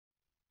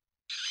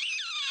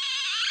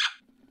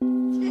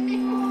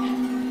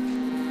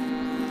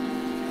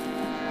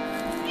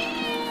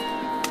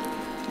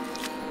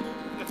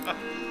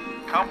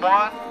Come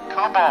one,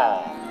 come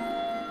all.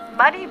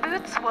 Muddy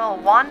boots will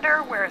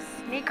wander where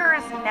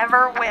sneakers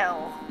never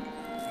will.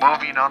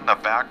 Moving on the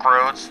back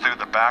roads, through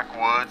the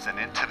backwoods, and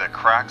into the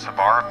cracks of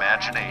our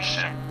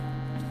imagination.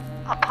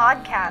 A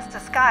podcast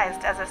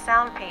disguised as a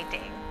sound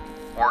painting.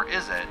 Or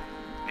is it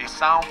a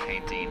sound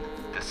painting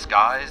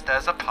disguised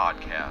as a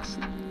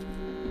podcast?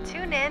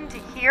 Tune in to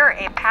hear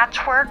a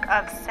patchwork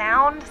of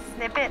sound,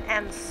 snippet,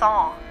 and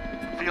song.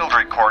 Field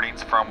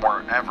recordings from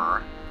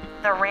wherever.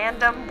 The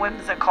random,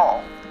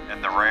 whimsical.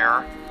 And the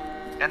rare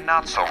and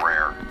not so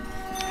rare.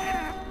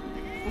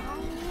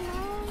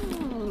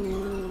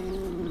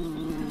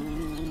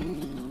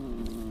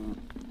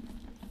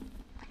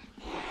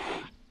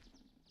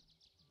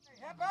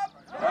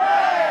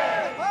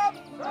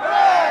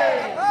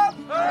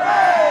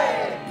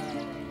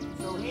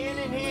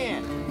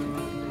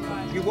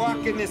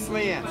 In this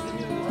land.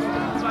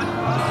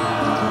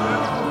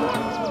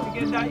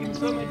 Because that you're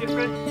so many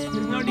different.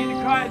 There's no need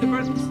to cry. The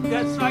birth and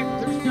death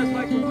cycle turns just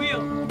like a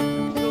wheel.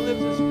 So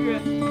lives the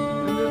spirit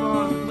and live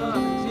on with love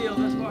and zeal.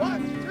 That's why.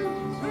 1,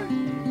 2, 3.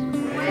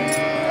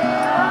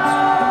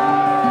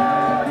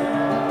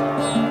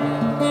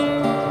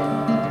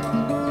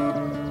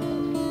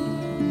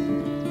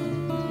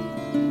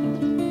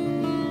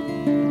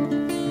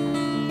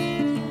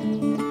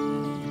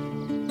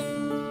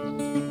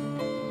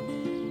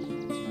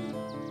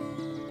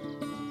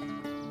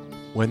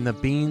 When the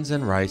beans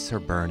and rice are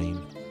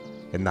burning,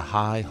 and the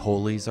high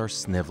holies are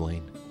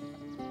sniveling,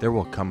 there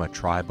will come a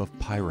tribe of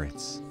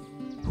pirates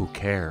who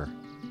care,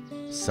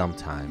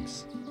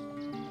 sometimes.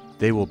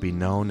 They will be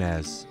known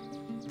as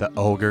the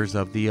ogres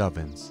of the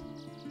ovens.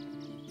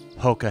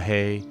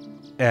 Hokahay,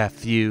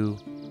 F you,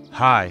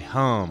 hi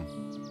hum.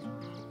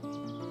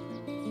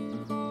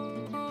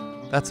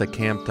 That's a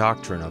camp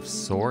doctrine of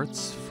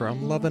sorts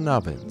from Love and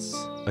Ovens,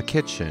 a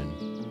kitchen,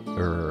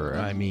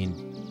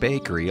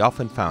 bakery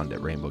often found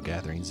at rainbow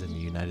gatherings in the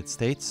United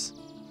States.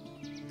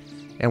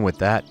 And with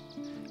that,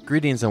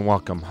 greetings and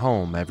welcome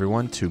home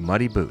everyone to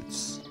Muddy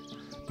Boots.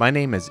 My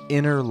name is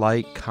Inner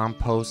Light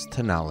Compost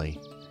Tenali,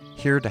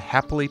 here to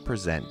happily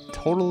present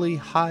totally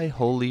high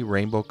holy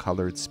rainbow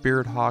colored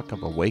spirit hawk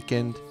of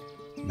awakened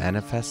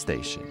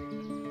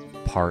manifestation,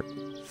 part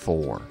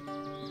 4.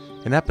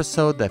 An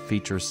episode that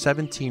features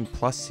 17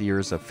 plus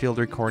years of field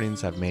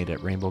recordings I've made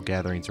at rainbow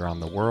gatherings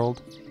around the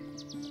world.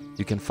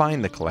 You can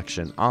find the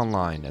collection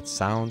online at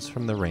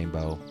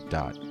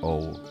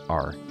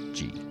soundsfromtherainbow.org.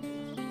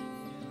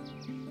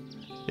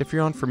 If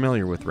you're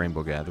unfamiliar with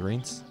rainbow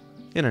gatherings,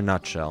 in a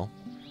nutshell,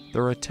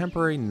 they're a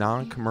temporary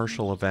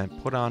non-commercial event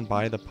put on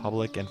by the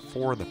public and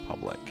for the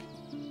public,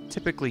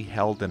 typically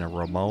held in a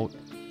remote,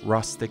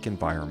 rustic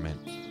environment,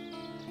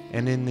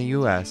 and in the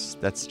US,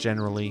 that's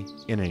generally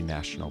in a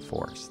national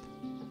forest.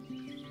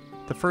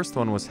 The first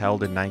one was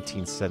held in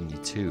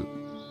 1972,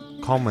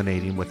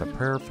 culminating with a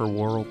prayer for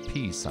world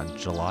peace on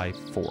July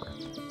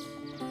 4th.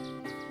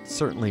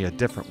 Certainly a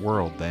different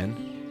world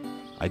then,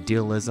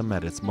 idealism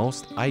at its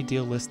most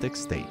idealistic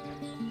state.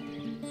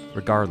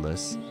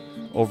 Regardless,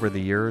 over the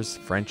years,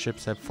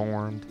 friendships have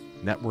formed,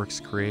 networks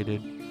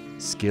created,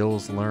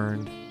 skills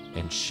learned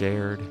and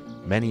shared,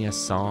 many a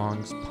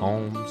songs,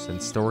 poems,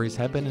 and stories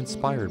have been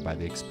inspired by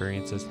the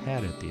experiences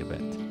had at the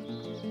event.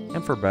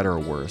 And for better or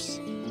worse,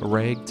 a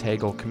ragtag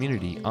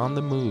community on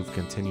the move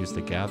continues to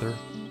gather,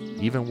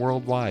 even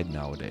worldwide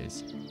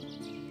nowadays.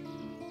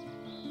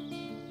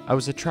 I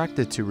was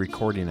attracted to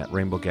recording at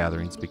rainbow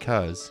gatherings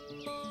because,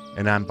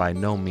 and I'm by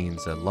no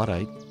means a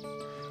Luddite,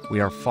 we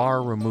are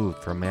far removed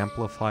from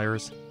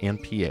amplifiers and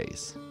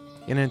PAs.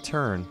 And in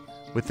turn,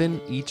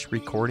 within each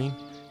recording,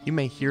 you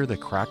may hear the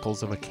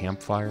crackles of a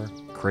campfire,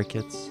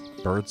 crickets,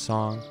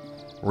 birdsong,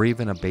 or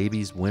even a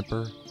baby's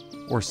whimper,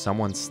 or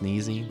someone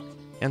sneezing,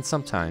 and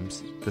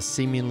sometimes the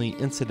seemingly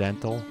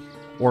incidental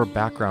or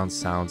background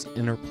sounds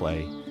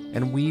interplay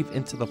and weave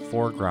into the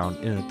foreground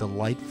in a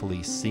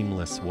delightfully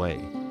seamless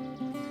way.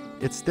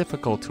 It's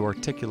difficult to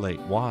articulate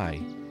why,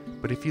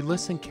 but if you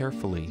listen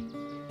carefully,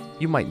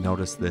 you might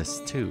notice this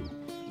too.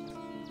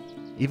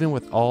 Even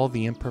with all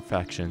the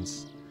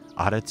imperfections,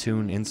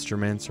 out-of-tune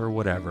instruments or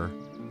whatever,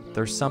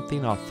 there's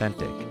something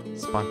authentic,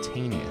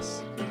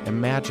 spontaneous, and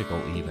magical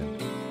even,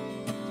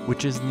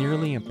 which is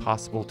nearly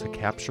impossible to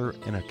capture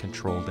in a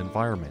controlled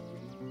environment.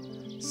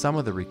 Some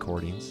of the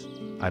recordings,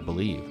 I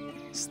believe,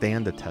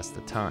 stand the test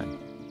of time.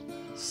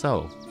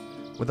 So,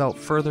 without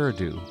further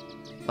ado,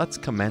 let's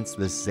commence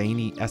this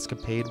zany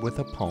escapade with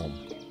a poem,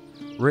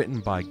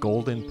 written by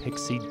Golden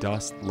Pixie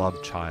Dust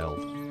Love Child,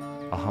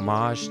 a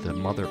homage to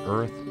Mother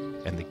Earth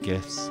and the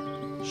gifts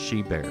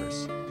she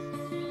bears.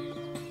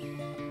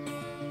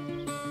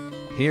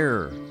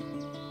 Here,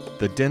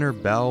 the dinner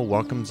bell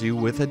welcomes you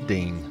with a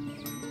ding.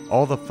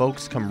 All the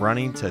folks come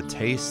running to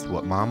taste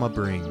what Mama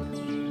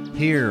bring.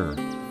 Here,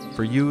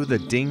 for you the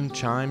ding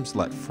chimes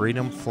let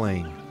freedom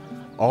fling.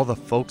 All the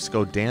folks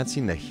go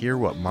dancing to hear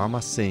what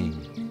Mama sing.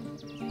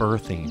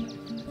 Birthing,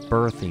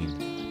 birthing,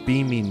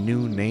 beaming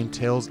new name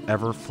tales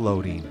ever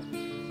floating.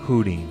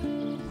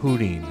 Hooting,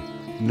 hooting,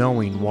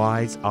 knowing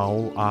wise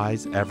owl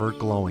eyes ever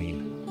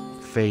glowing.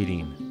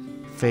 Fading,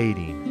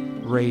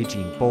 fading,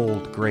 raging,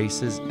 bold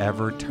graces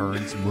ever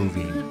turns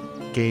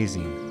moving,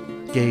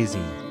 gazing,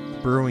 gazing,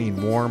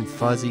 brewing warm,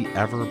 fuzzy,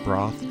 ever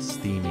broth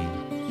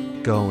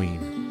steaming,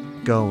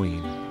 going,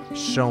 going,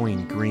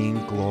 showing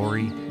green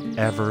glory,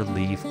 ever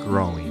leaf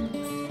growing,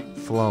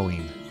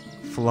 flowing,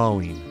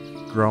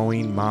 flowing,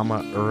 growing,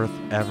 Mama Earth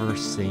ever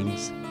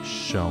sings,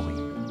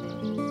 showing.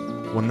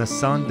 When the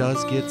sun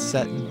does get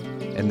setting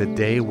and the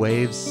day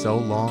waves so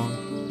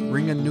long,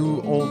 ring a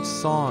new old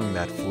song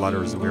that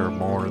flutters we're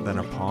more than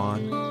a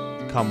pawn.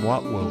 Come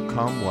what will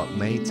come, what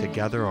may,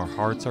 together our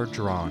hearts are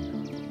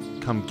drawn.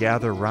 Come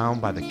gather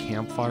round by the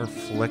campfire,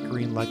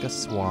 flickering like a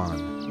swan,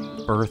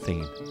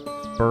 birthing,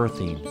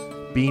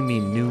 birthing,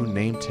 beaming new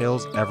name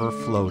tales ever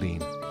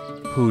floating,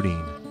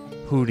 hooting,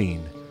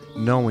 hooting,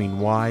 knowing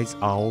wise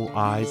owl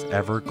eyes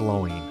ever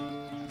glowing,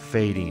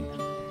 fading,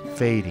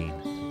 fading,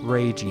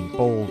 raging,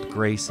 bold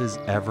graces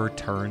ever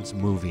turns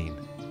moving,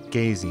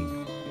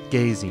 gazing,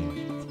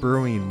 gazing,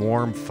 brewing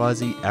warm,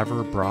 fuzzy,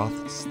 ever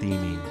broth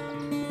steaming,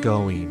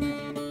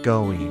 going,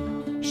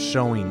 going,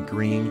 showing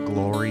green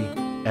glory,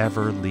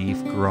 ever leaf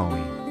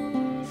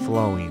growing,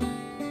 flowing,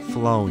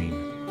 flowing,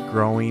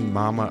 growing,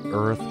 Mama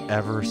Earth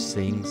ever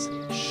sings,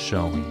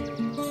 showing.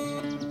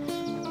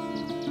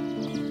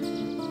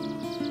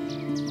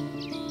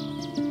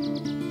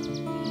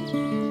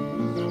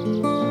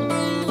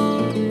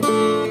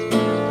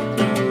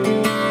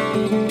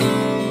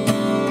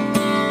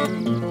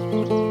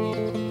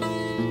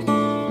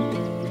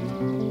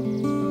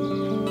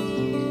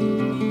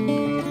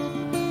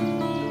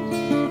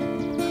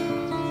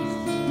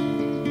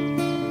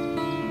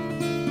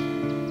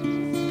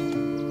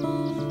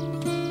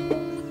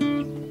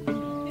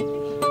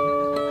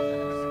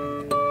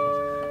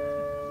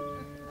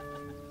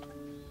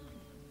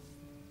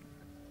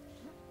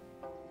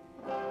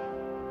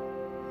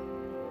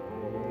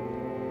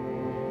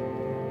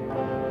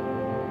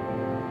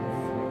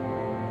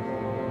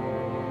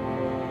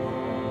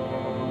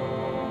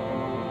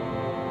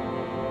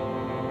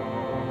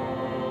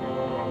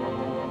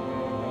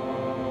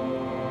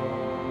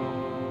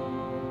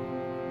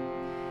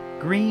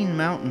 Green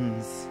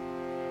mountains,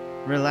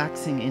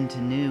 relaxing into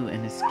new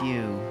and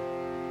askew,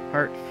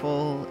 heart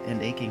full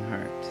and aching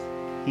heart,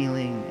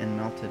 healing and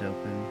melted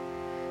open,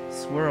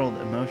 swirled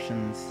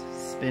emotions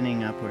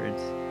spinning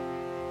upwards.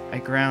 I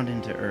ground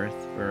into earth,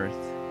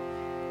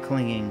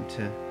 clinging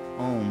to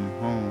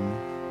home.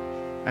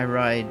 I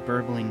ride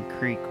burbling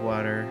creek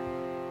water,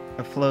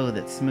 a flow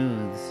that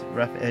smooths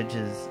rough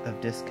edges of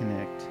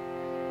disconnect,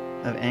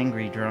 of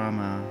angry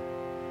drama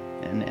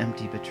and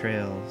empty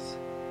betrayals,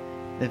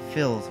 that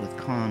fills with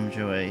calm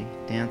joy,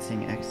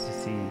 dancing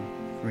ecstasy,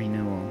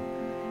 renewal,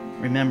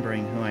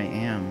 remembering who I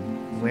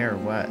am, where,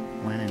 what,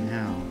 when, and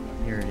how.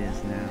 Here it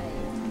is now.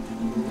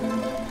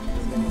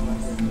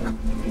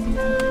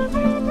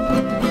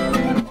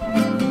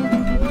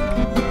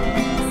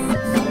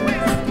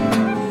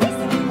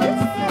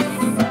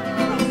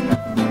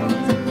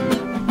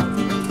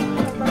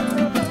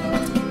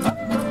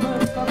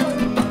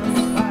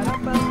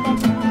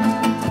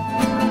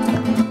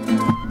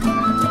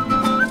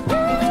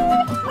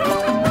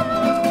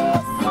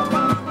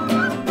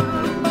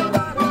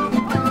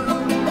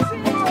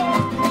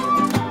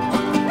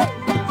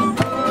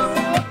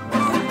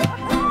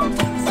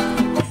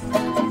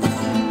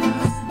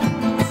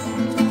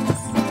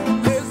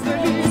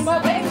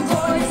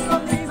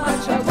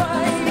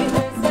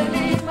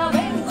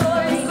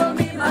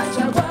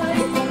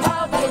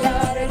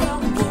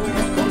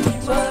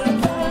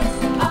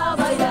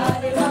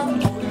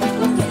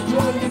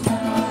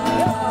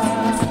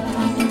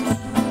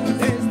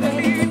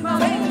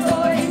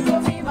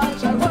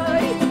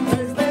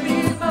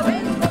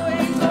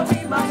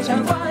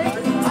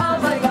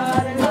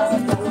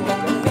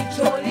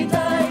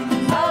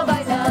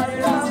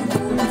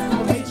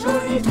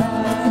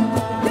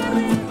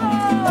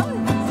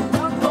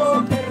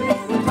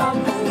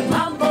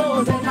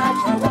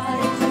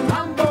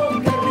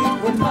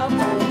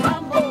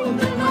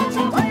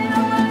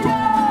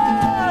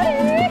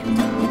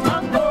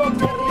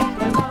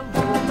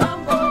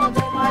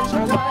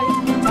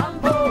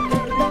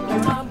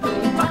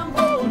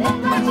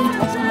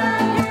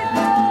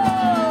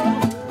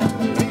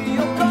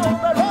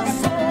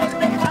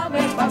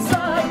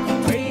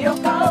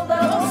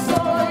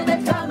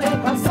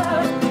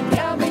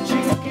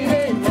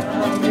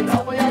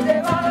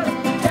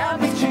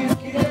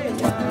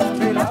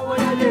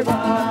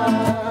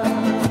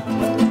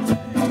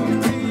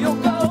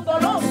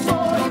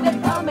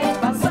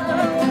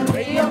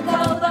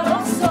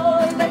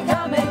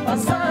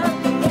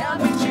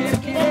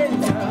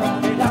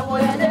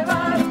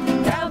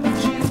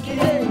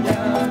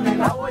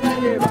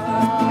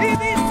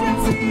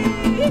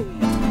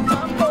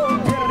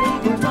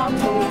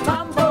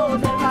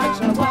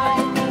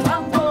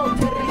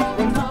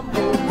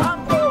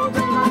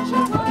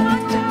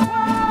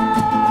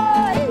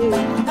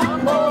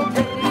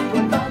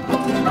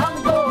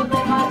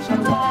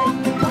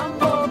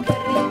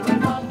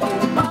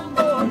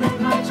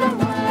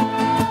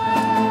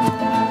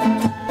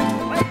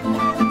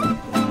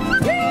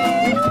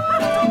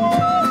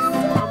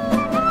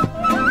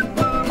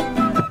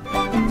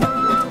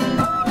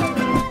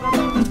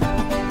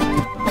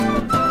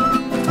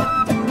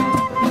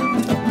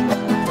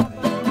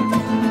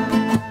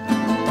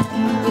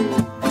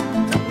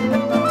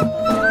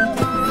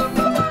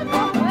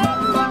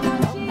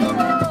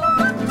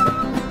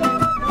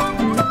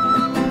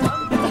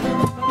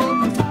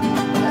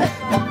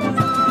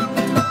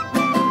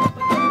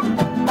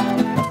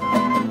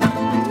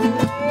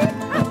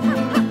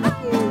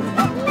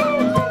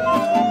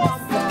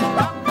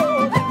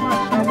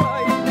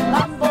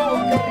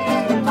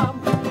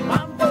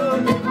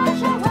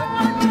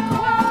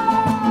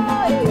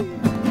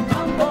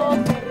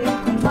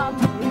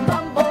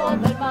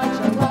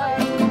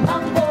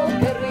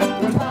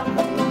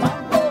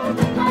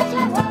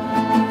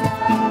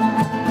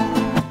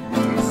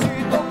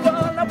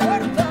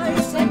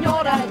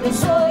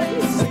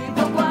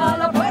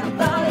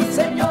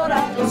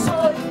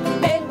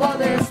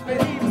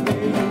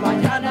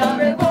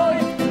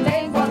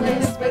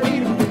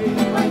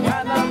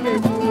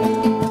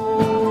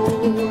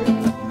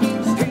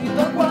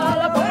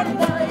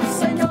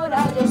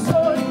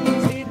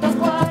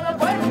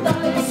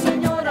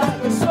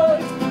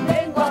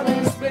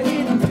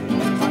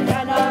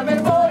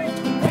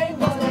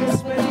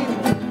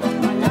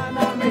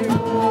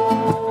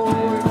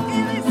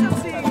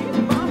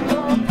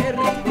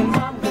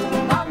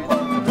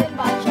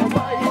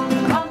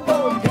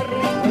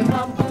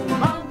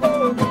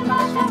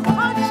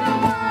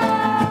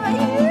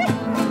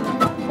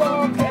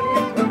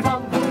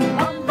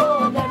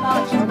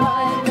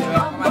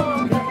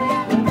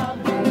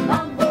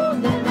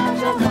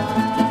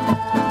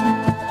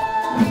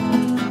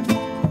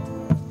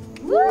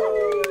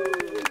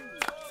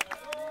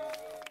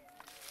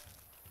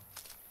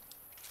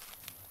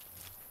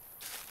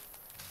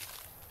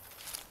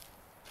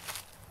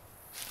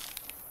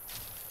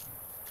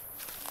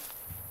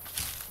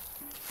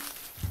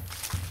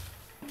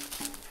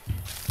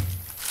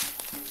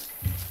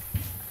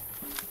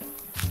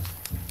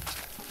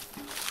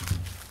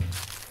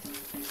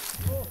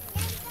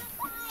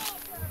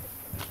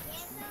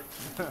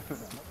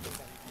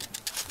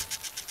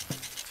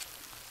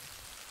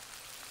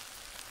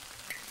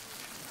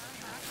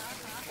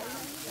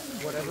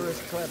 Whatever is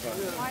clever. Are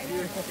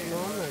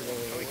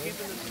we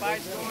keeping the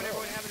spice going?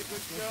 Everyone having a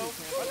good show?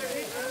 Are there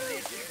any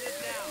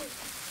issues now?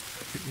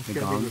 The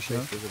gong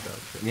show?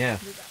 Yeah.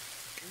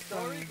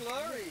 Glory,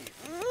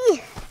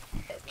 glory.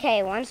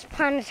 Okay, once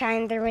upon a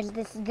time there was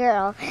this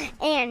girl,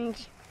 and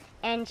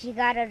she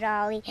got a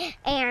dolly,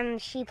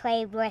 and she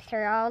played with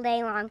her all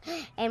day long.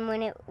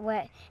 And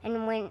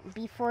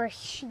before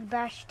she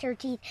brushed her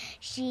teeth,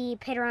 she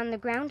put her on the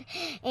ground.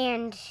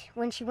 And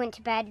when she went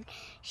to bed,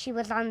 she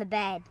was on the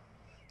bed.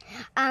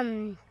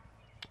 And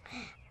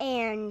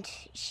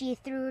she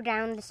threw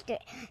down the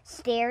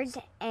stairs,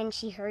 and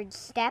she heard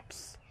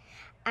steps.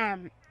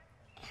 And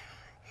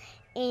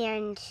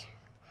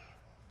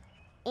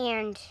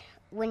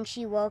when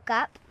she woke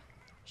up,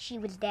 she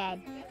was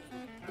dead.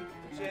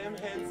 Jim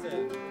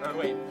Henson. Oh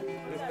wait,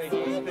 this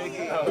big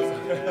nose.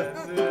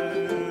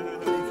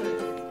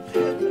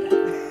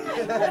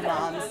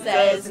 Mom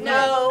says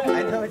no.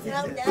 I know it's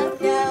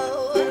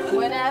No.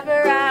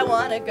 Whenever I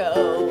wanna go.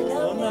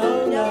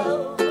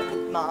 No.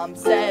 Mom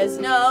says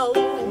no.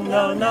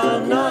 No.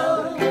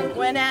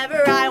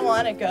 Whenever I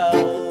wanna go.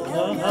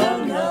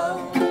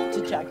 No.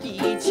 To Chuck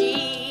E.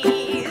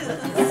 Cheese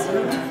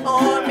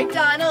or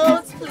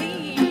McDonald's,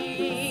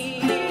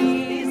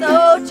 please.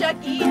 Oh, Chuck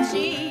E.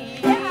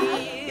 Cheese,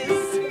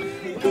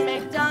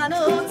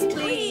 McDonald's,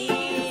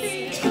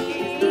 please.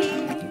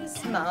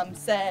 Mom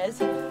says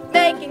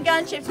making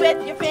gun shapes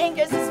with your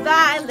fingers is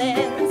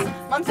violence.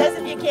 Mom says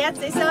if you can't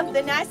say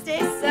something, I stay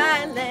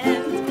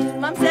silent.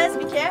 Mom says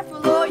be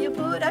careful or you'll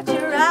put out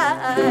your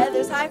eye.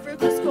 There's high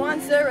fructose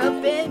corn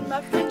syrup in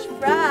my French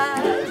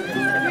fries.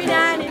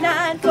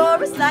 $3.99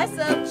 for a slice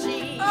of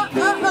cheese.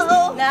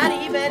 Not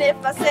even if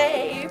I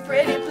say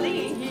pretty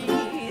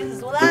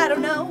please. Well, I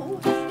don't know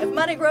if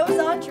money grows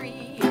on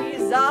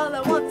trees. All I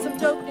want some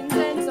tokens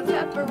and some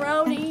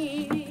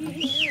pepperonis.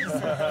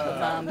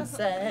 Mama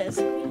says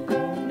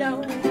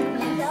no.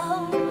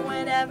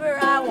 Whenever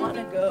I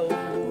wanna go.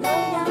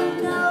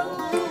 No.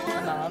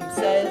 Mom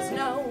says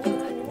no.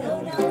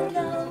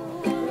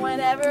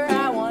 Whenever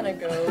I wanna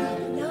go.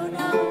 No.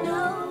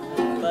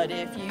 But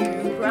if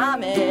you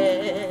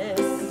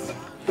promise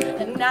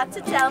not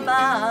to tell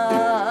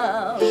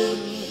Mom,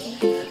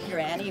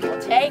 Granny will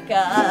take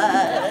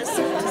us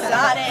to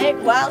Sonic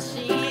while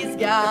she's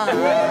gone.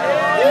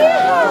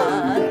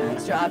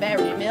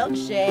 Strawberry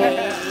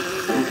milkshake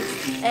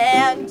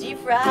and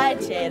deep-fried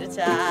tater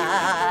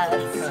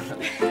tots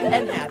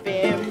and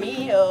Happy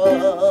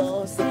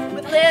Meals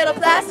with little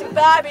plastic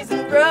Barbies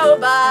and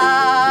robots.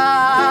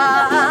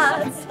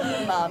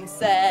 Mom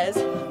says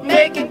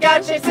making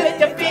God shapes with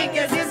your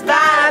fingers is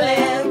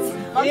violence.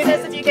 Mom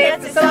says if you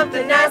can't say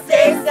something, I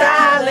stay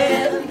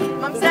silent.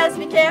 Mom says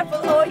be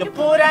careful or you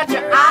put out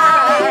your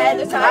eye.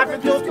 There's high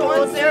fructose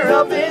corn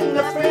syrup in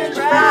the French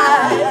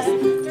fries.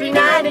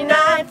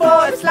 $3.99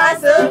 for a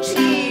slice of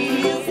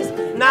cheese.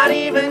 Not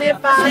even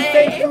if I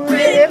say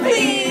pretty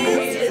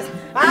please.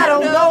 I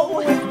don't know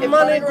if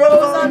money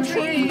grows on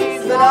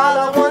trees, but all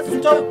I want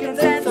is tokens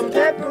and some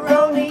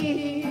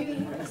pepperonis.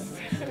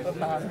 But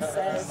Mom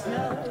says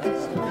no.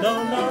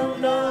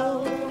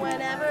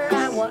 Whenever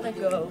I wanna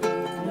go.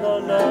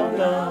 No.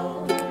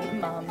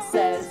 Mom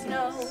says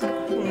no.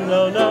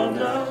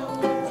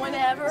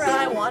 Whenever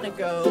I wanna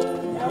go.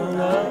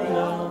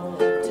 No.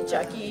 To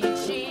Chuck E.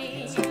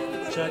 Cheese.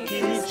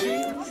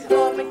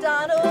 Or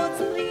McDonald's,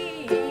 please.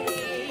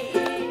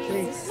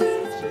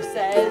 She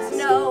says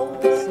no.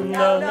 So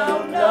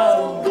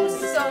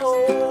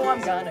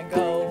I'm gonna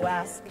go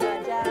ask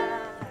my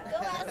dad.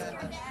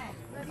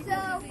 So,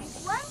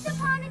 once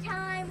upon a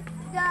time,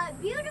 the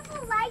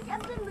beautiful light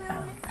of the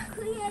moon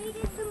created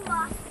the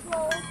moss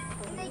rolls,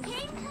 and they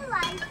came to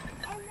life,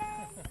 and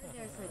then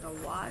there's like a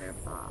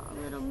waterfall, a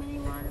little mini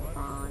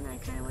waterfall, and I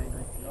kind of want to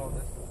go see it.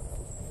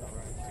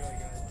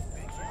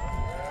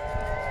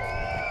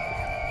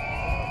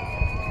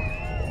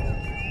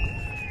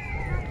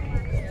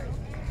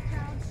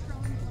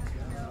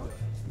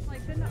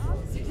 Like, then the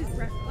opposite is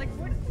like,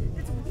 what?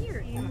 It's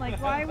weird. Like,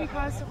 why are we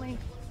constantly?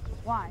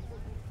 Why?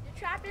 You're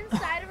trapped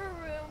inside of a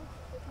room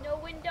with no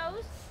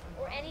windows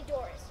or any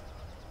doors.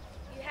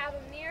 You have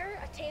a mirror,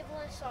 a table,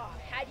 and a saw.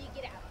 How do you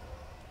get out?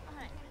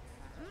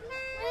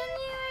 When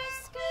you were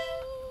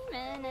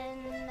screaming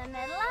in the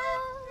middle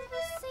of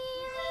the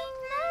ceiling,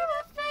 there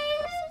were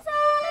faces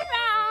all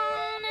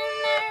around, and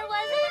there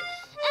wasn't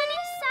any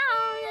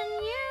sound, and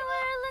you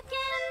were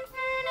looking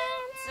for an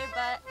answer,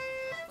 but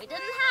we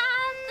didn't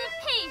have the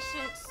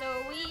patience, so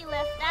we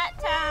left that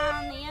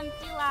town. The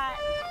empty lot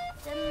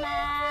didn't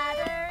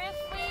matter if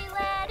we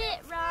let it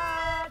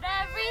rot.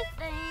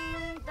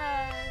 Everything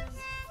does,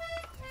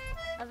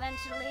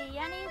 eventually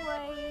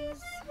anyways.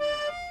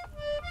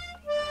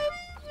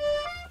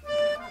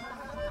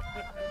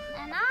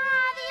 And the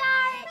art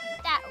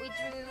that we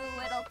drew,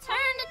 it'll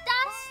turn to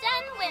dust,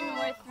 and when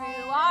we're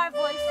through, our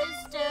voices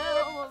still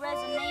will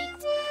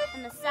resonate,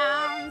 and the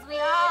sounds we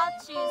all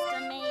choose to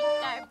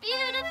make are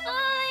beautiful.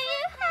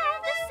 You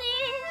have to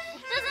see,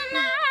 doesn't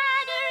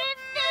matter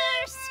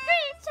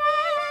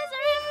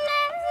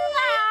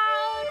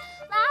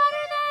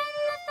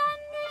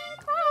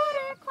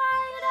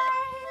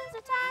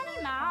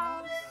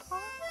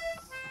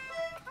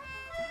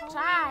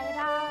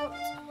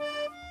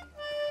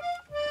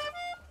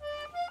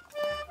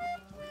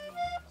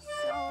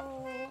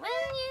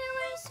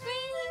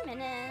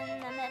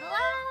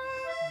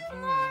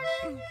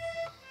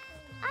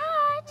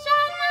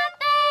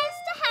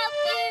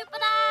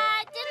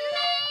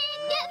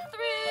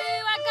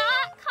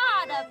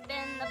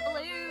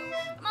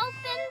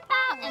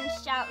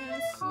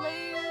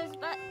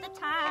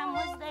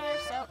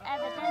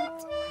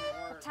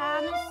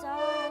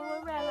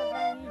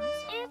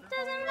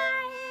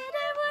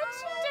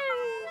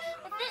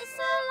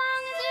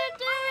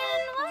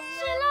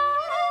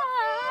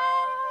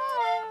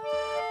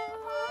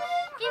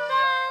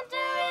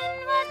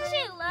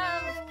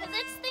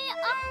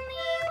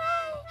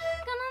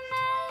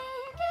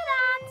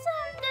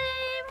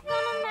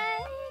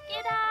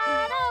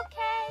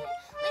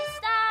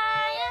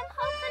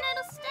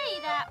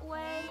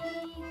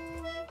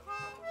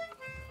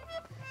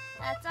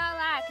That's all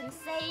I can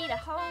say to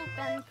hope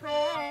and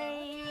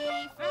pray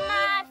for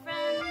my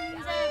friends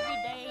every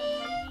day.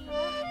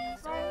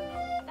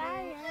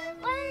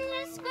 When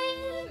you're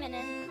screaming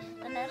in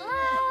the middle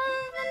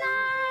of the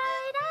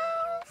night,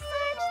 I'll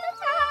search the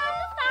town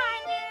to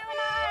find you, and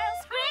I'll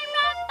scream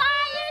right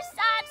by your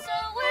side so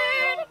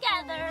we're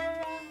together.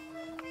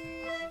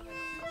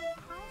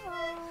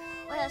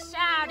 We'll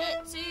shout it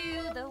to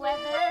the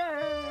weather.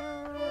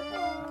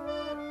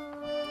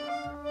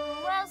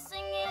 We'll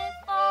sing it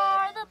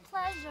for the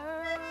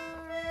pleasure.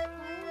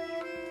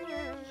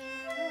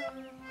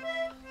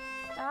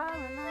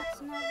 Darling,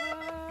 that's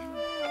never,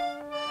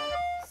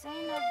 say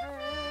never,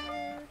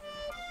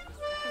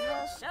 'cause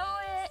we'll show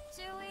it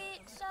to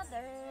each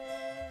other.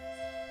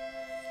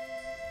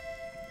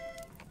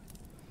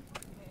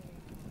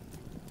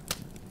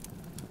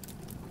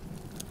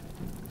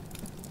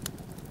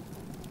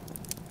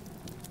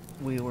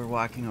 We were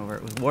walking over,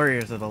 it was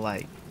Warriors of the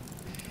Light.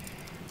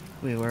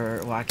 We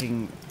were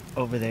walking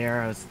over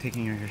there. I was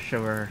taking her to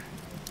show her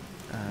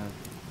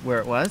where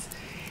it was,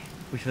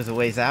 which was a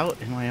ways out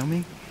in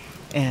Wyoming.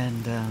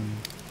 And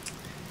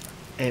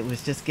it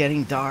was just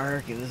getting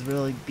dark. It was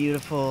really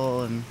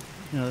beautiful, and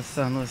the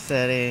sun was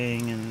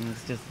setting, and it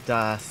was just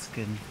dusk,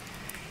 and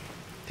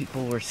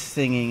people were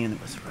singing, and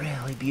it was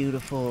really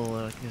beautiful.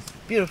 Like, this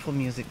beautiful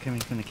music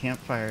coming from the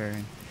campfire,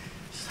 and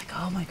she's like,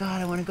 "Oh my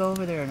God, I want to go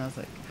over there." And I was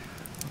like,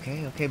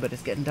 okay, but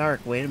it's getting dark.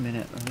 Wait a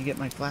minute, let me get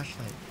my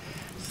flashlight.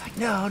 She's like,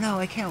 no,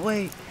 I can't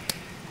wait.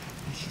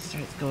 And she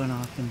starts going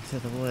off into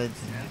the woods,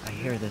 and I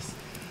hear this,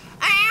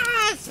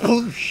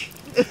 swoosh!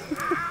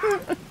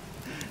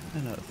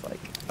 And I was like,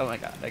 oh my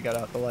God, I got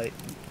out the light.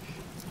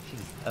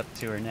 She's up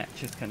to her neck.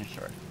 She's kind of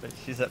short, but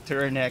she's up to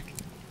her neck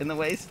in the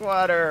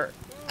wastewater.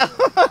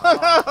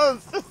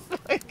 It's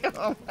just like,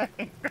 oh my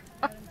God.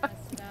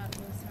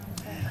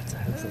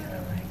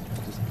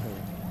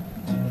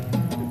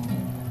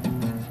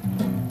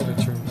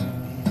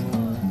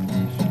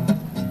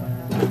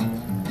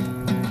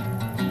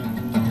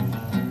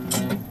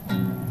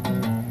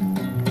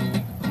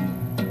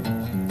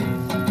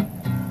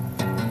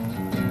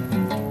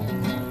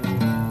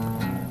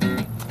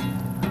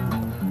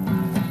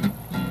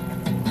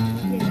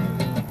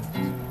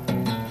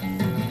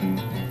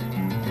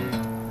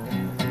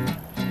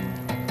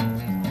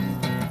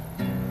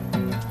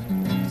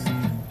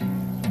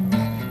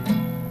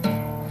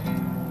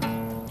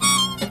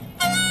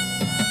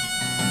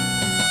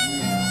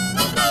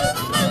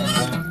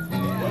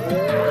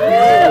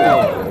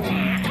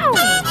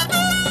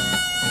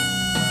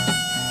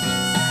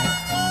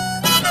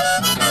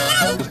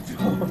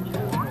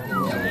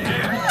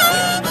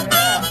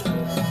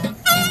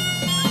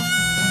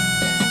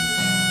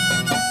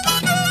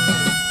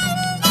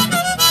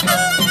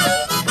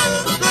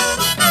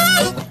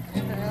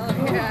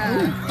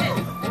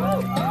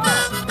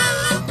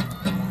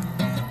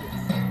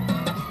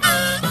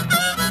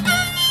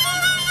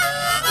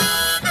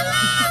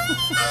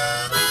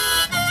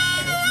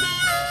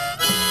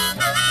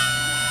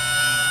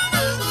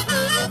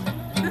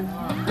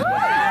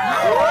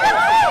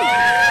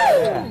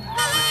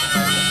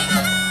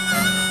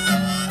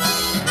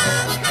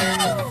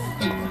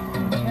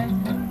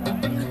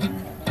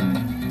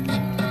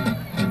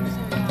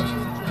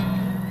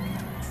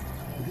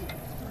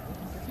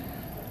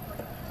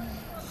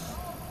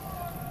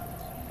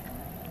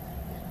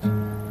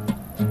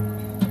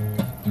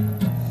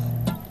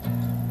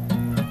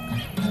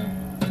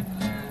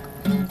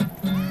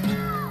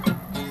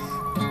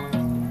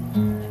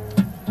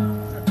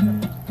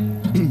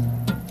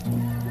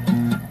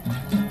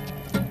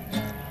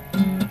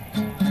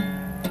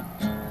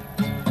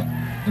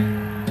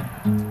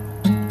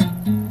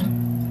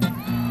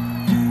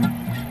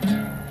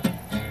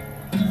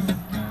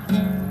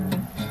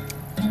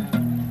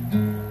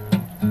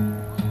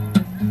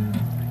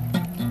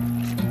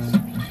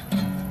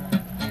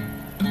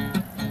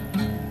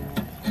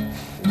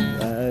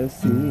 I've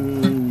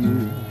seen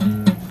you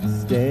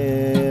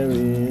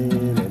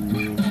staring at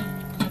me.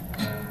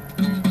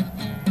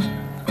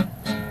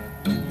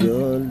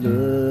 You're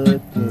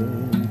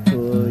looking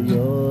for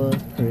your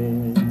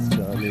prince,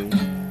 darling.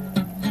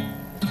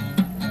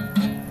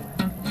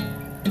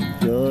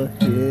 You're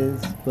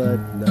his, but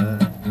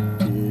not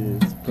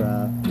his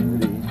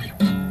property.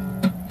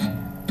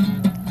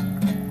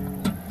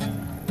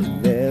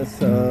 And there's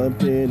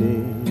something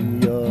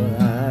in your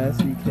eyes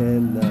we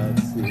cannot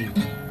see.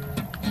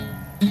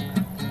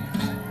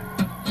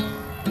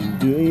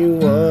 Do you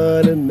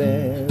want a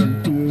man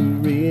who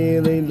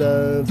really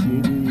loves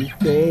you? Do you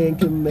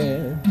think a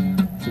man,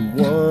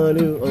 someone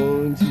who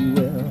owns you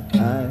well?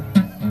 I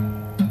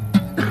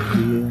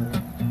feel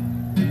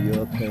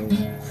your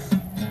pain.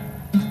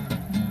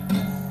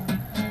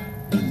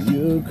 And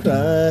you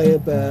cry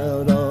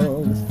about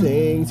all the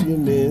things you're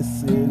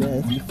missing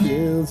as he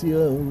fills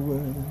your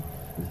world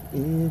with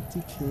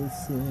empty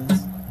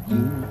kisses.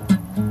 You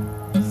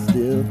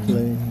still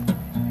play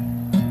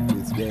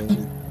this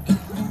game.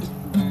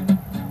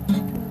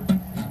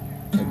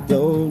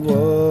 Don't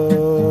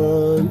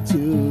want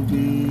to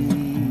be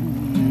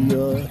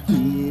your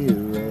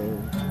hero.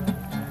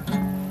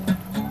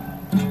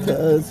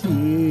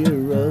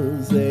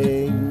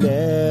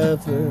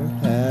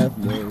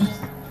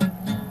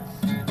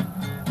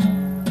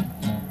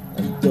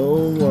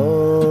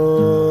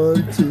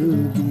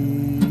 to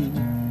be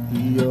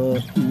your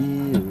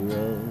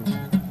hero,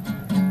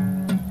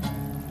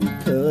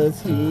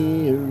 because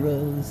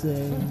heroes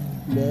they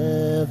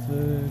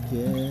never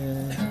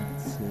get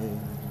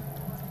saved.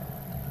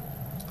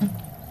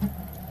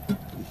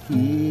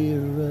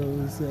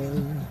 Heroes they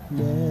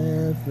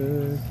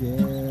never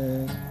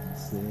get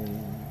saved.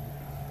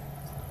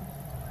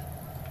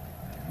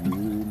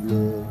 You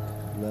look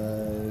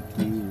like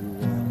you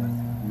want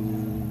me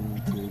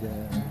to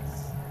dance,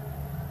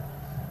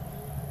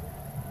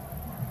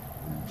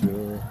 and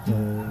you're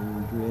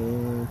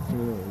hungry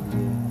for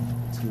little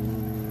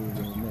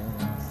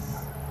romance,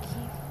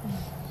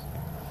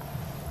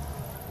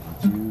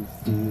 and you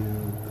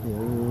feel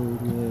cold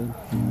when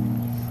he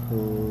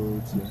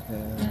holds your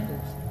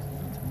hand.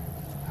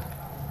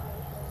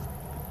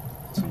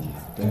 Too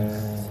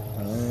bad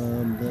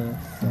I'm the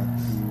fuck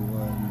you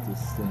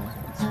understand.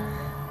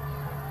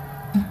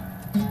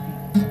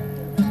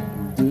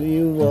 Do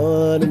you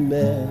want a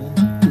man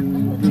who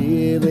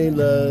really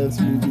loves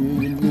you? Do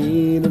you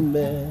need a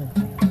man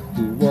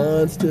who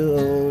wants to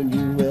own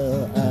you?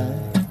 Well, I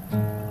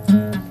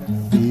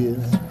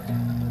feel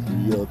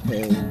your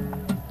pain.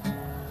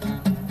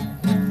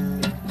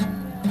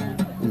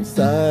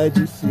 Inside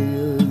you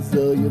feel as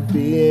though you're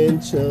being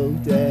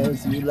choked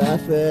as you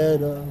laugh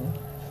at all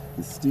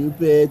the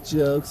stupid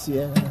jokes.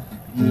 Yeah,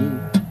 you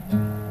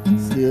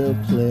still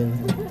play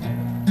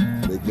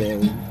the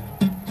game.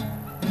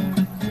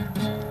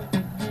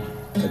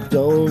 I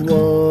don't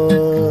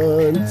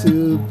want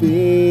to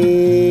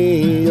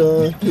be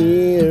your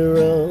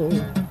hero,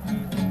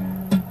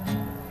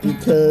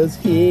 because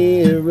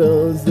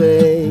heroes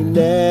they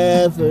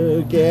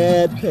never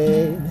get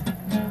paid.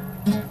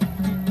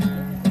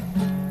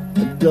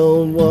 I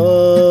don't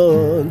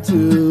want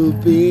to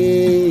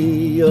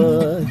be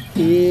your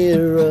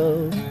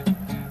hero,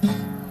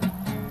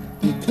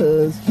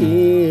 because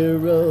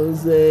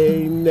heroes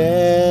they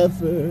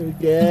never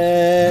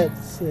get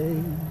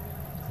saved.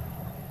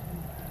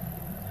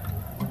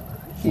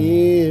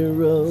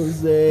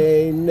 Heroes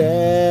they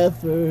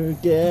never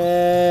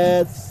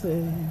get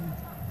saved.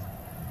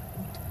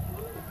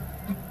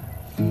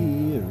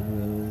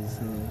 Heroes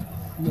they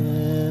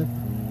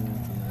never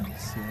get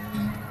saved.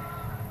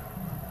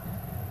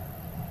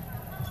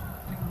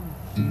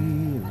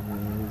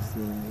 Heroes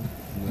they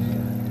never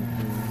get saved.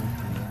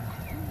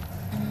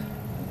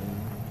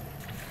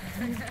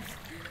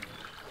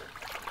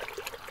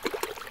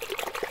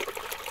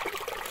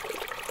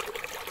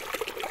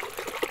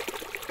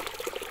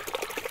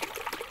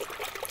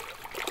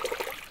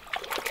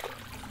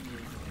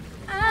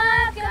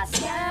 I've got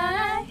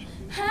sky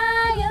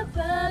high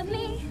above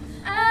me.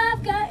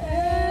 I've got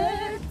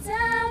earth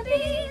down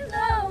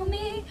below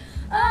me.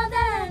 All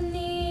that I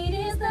need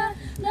is the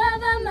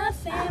love of my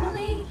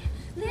family.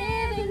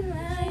 Living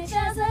life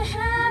as a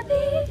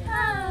happy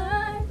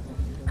heart.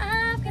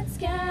 I've got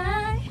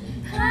sky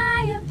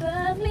high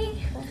above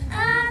me.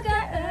 I've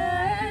got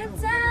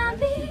earth down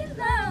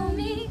below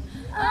me.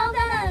 All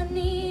that I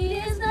need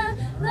is the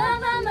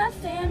love of my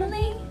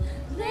family.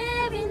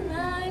 Living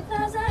life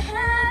as a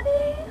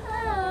happy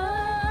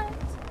heart.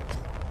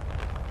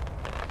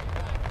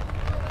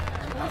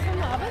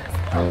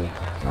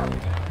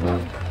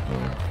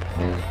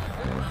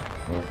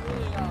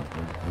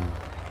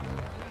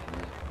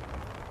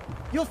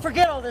 You'll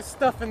forget all this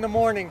stuff in the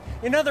morning.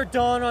 Another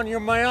dawn on your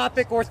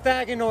myopic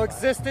orthogonal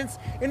existence.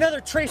 Another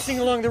tracing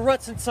along the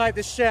ruts inside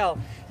the shell.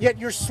 Yet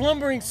your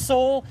slumbering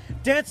soul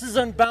dances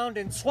unbound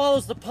and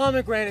swallows the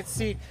pomegranate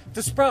seed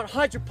to sprout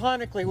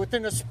hydroponically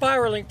within a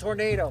spiraling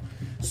tornado.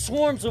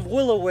 Swarms of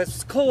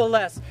will-o-wisps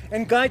coalesce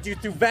and guide you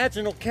through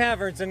vaginal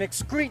caverns and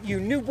excrete you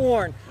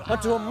newborn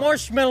onto a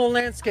marshmallow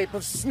landscape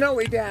of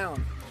snowy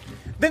down.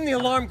 Then the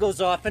alarm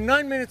goes off, and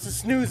 9 minutes of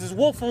snooze is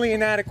woefully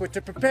inadequate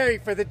to prepare you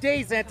for the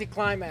day's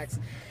anticlimax.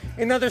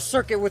 Another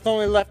circuit with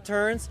only left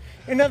turns,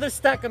 another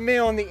stack of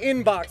mail in the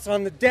inbox,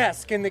 on the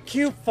desk, in the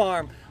cube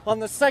farm, on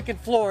the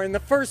second floor, in the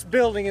first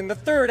building, in the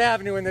 3rd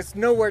Avenue in this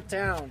nowhere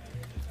town.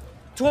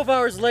 12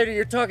 hours later,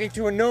 you're talking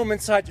to a gnome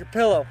inside your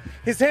pillow.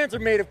 His hands are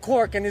made of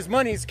cork, and his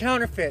money is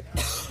counterfeit.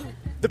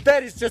 The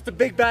bed is just a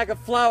big bag of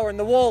flour, and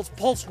the walls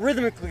pulse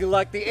rhythmically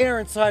like the air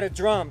inside a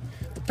drum.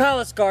 The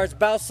palace guards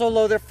bow so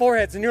low their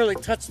foreheads and nearly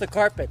touch the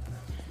carpet.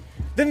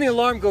 Then the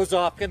alarm goes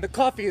off, and the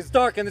coffee is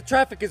dark, and the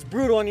traffic is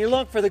brutal, and you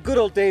long for the good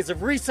old days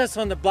of recess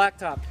on the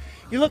blacktop.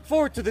 You look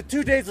forward to the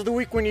 2 days of the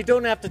week when you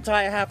don't have to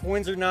tie a half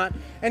Windsor knot,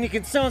 and you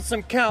can sit on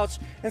some couch,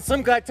 and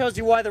some guy tells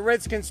you why the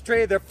Redskins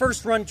traded their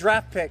first-run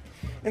draft pick.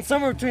 And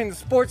somewhere between the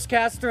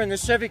sportscaster and the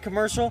Chevy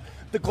commercial,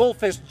 the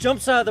goldfish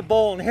jumps out of the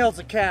bowl and hails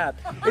a cab.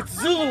 It's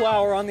Zulu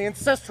hour on the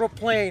ancestral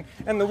plain,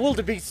 and the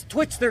wildebeests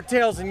twitch their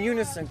tails in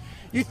unison.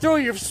 You throw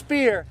your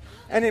spear,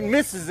 and it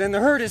misses, and the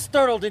herd is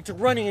startled into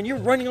running, and you're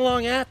running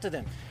along after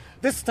them.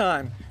 This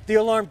time, the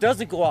alarm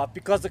doesn't go off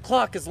because the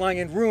clock is lying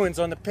in ruins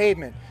on the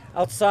pavement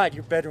outside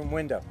your bedroom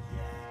window.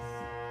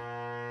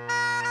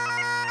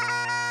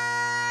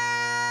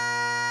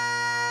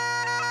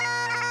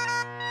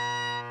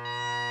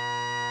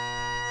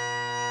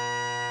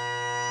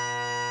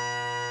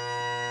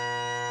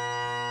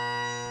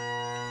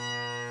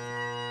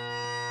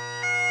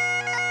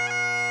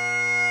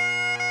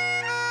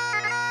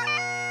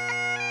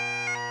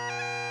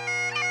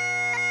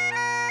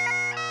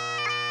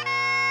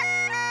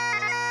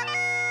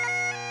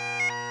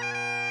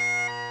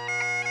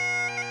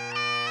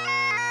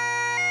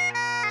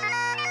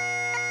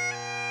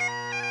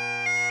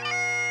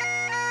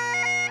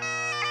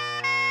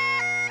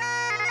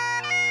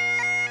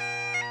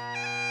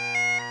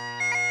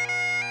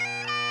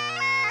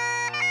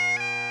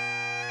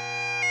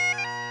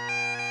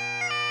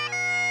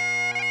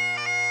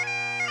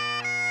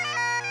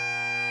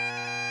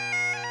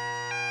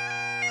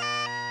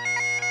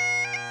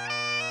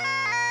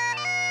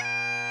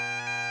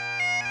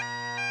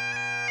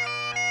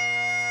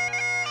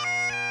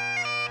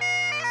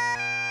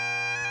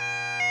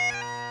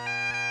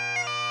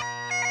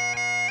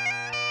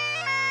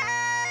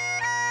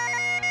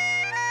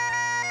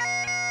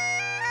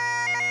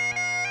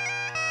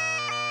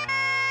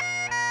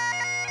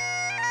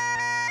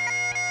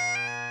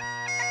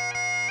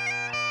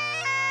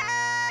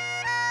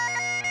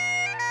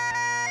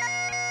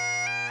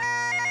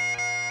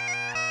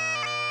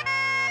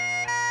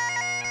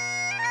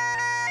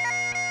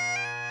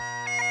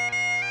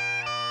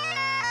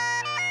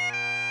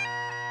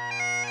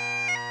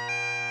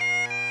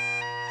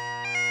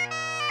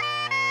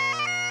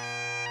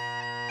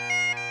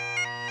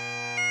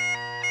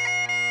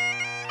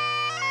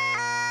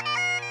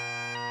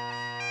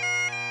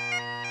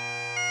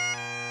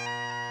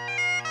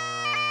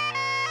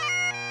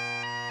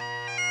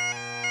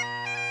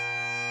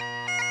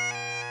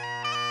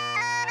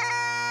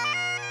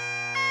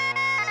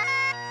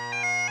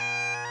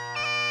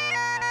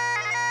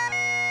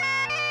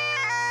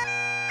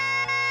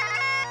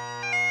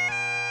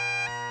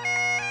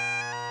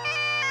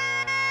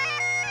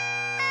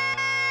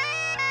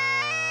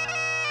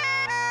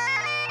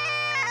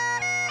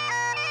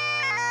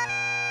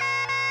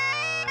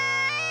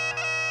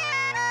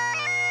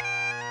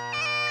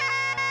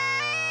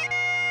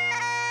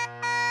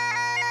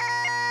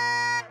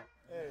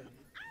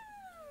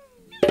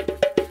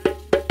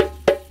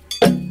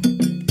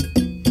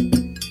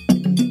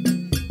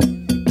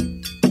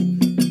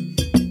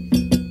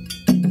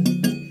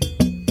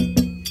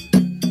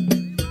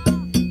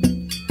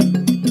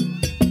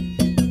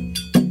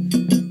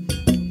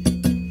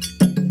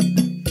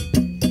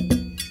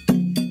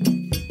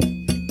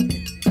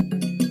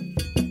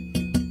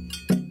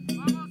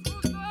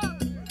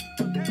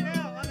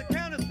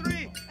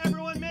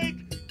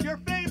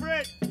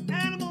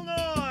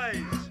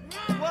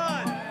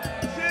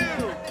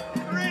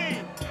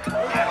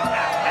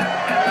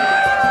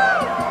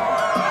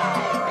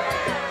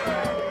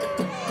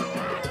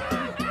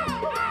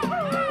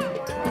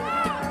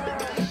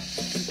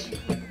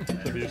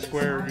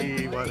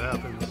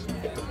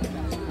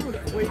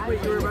 Wait,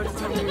 you were about to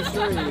tell me your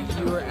story.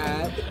 You were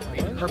at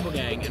Purple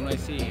Gang,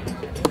 NYC.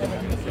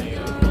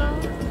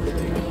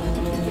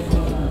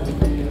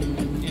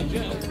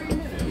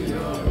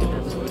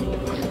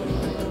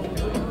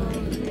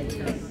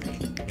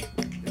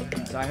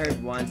 So I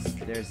heard once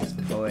there's this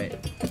poet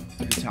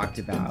who talked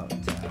about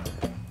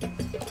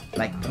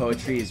like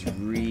poetry is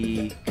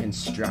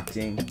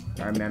reconstructing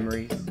our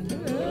memories.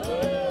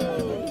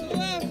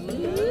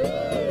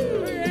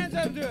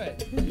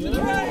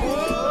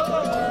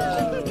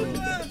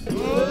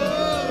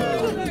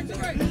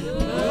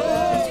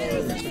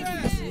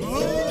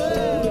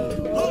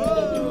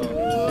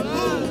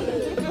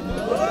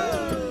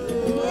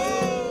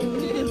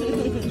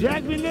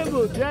 Jack be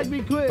nimble, Jack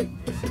be quick.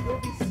 We'll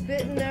be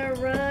spitting our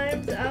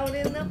rhymes out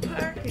in the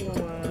parking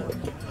lot.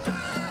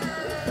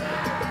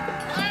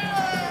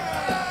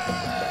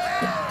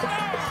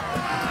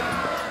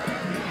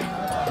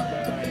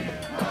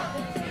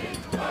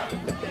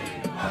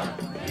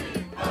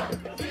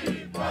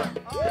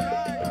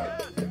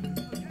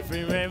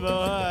 Free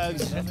rainbow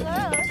hugs.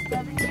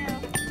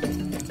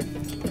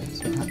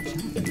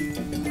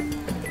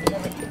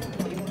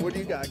 What do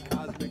you got,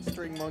 Cosmic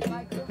String Monkey?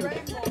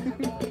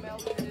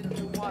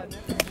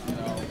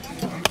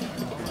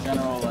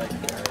 General, like,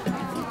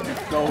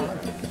 go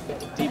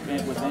deep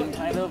in within,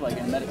 kind of, like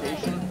in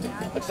meditation.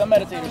 Like, some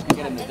meditators can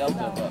get into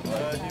Delta, but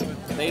like,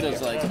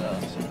 Theta's like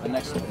the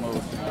next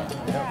mode,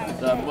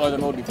 or the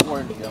mode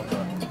before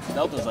Delta.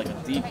 Delta's like a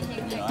deep,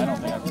 I don't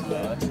think I can do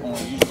that. That's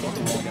only usually people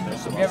who won't get there.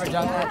 Have you ever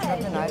done that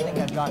tripping? I think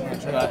I've gotten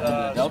that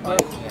tripping. Delta?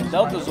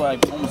 Delta's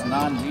like almost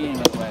non-being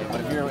that way, but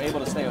if you're able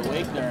to stay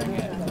awake during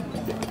it,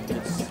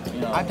 it's,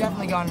 I've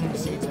definitely gone into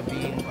states of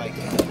being like,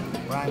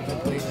 where I'm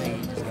completely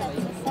just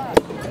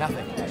like,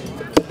 nothing.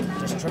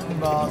 Just tripping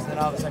balls, then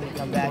all of a sudden you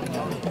come back and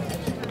you're like,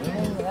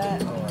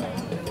 that?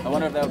 I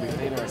wonder if that would be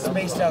Theta or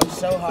something. Spaced out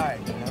so hard,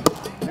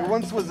 There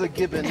once was a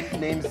gibbon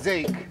named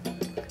Zake,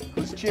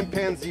 whose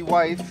chimpanzee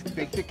wife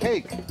baked a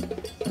cake.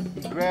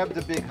 He grabbed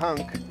a big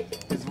hunk.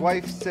 His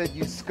wife said,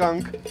 "You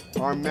skunk,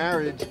 our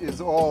marriage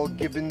is all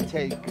give and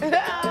take."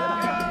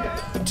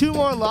 2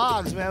 more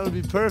logs, man, would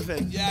be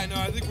perfect. Yeah, no,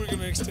 I think we're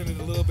gonna extend it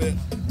a little bit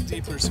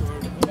deeper, so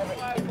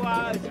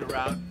I was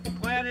around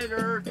planet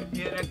Earth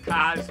in a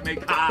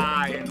cosmic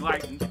high,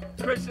 enlightened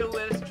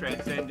chrysalis,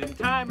 transcending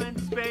time and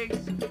space.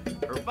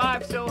 Her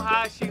vibe so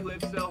high, she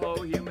lifts the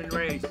whole human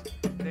race.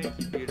 Thank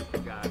you, beautiful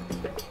God.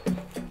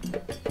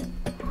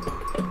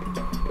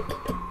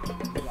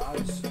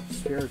 God's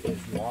spirit is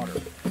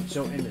water.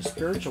 So in the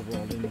spiritual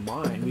world, in the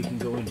mind, we can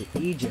go into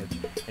Egypt,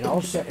 and all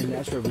of a sudden,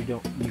 that's where we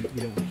don't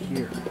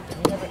hear.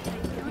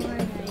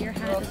 Your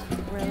hat is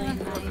really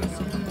nice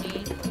and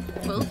unique.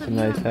 Both of you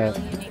Nice are hat.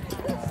 really unique.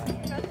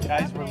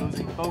 Guys, we're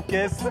losing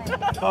focus.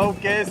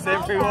 Focus,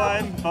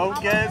 everyone.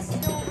 Focus.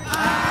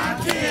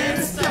 I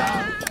can't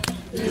stop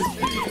this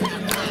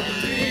feeling of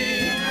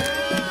me.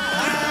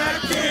 I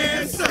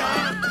can't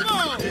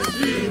stop this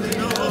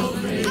feeling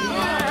of me.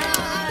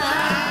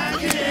 I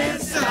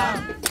can't stop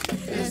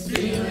this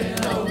feeling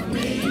of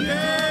me.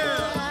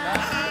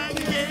 I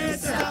can't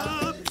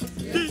stop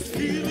this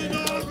feeling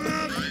of me.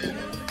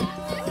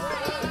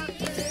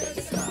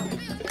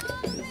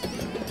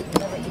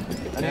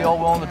 Any of y'all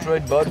willing to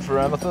trade bud for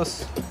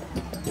amethyst?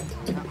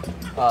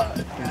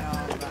 But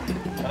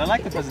I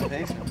like the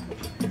presentation.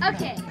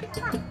 Okay,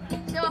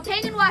 so a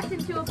pagan walks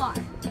into a bar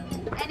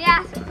and he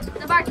asks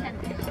the bartender,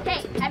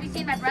 "Hey, have you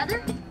seen my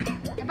brother?"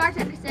 The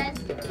bartender says,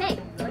 "Hey,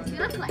 what does he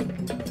look like?"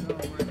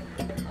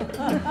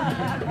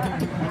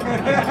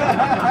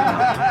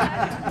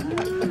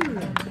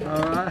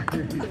 All right.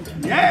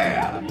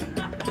 Yeah!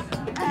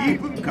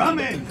 Keep them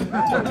coming!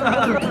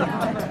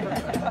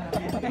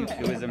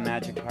 It was a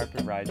magic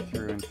carpet ride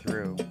through and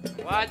through.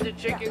 Why'd the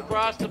chicken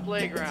cross the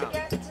playground? To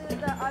get to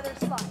the other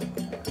spot.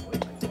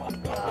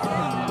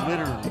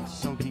 Literally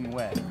soaking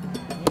wet.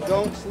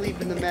 Don't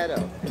sleep in the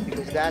meadow,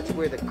 because that's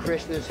where the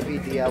Krishnas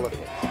feed the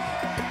elephants.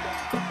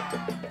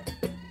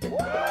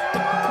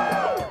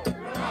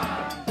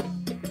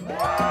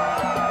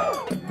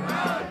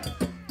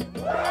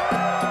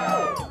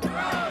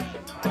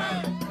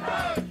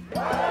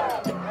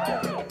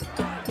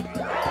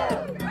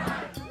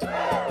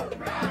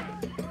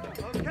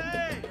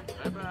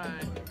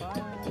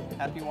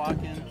 Happy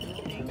walking.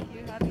 Thank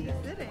you. Happy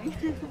sitting.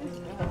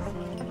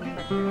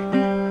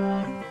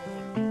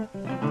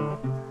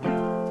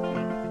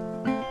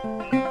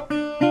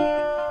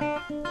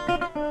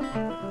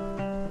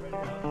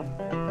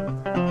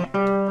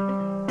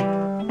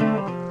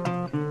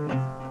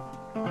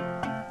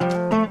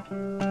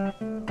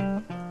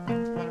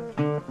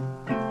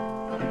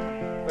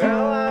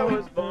 Well, I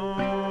was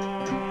born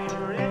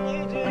in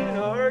Eugene,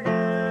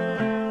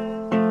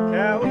 Oregon,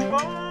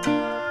 California.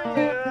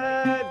 I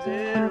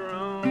did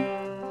roam.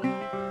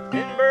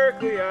 In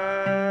Berkeley, I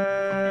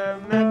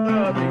met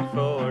Bobby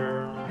Fuller,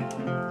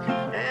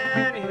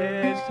 and he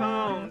hitched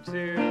home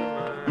to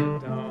my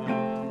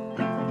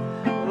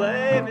dome.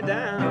 Lay me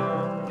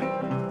down,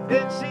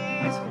 then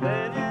she's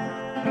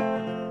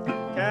flitting,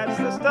 catch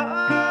the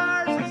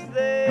stars as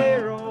they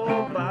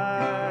roll by.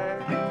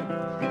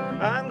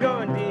 I'm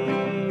going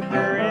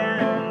deeper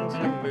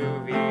into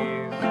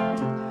movies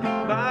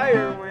by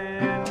your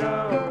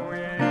window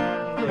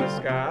in blue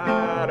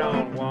sky. I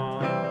don't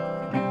want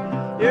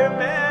your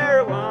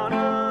marijuana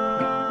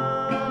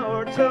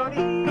or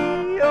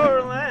Tony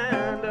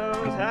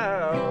Orlando's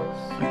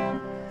house.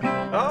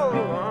 All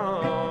I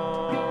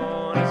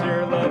want is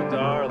your love,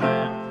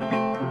 darling,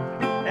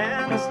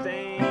 and the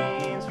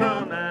stains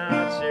from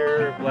out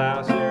your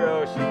blouse, your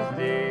ocean's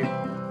deep.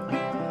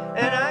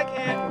 And I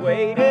can't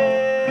wait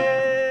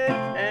it,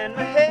 and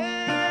my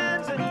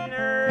hands and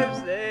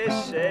nerves, they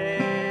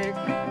shake.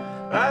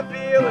 I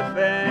feel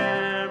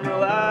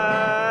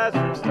ephemeralized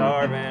from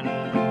starving.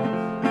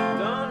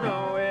 Don't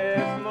know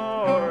if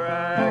more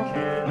I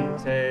can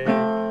take.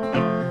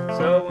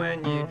 So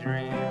when you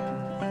dream,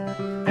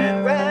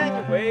 and when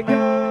you wake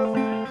up,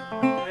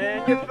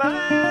 and you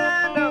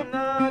find I'm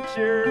not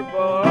your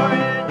boy,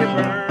 and you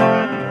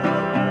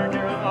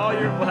burn all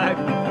your black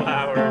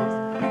flowers,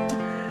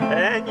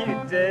 and you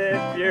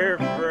dip your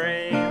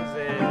brains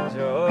in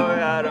joy.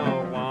 I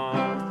don't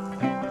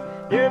want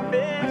your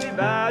Benji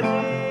Baji,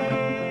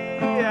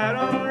 I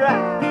don't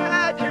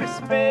ride your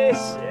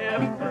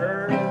spaceship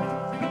Earth,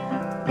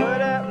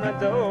 but at my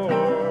door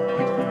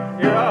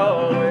you're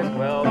always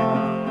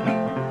welcome.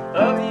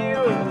 Of you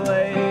of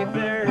late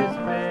there's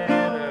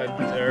been a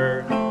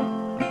dearth.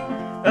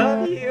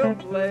 Of you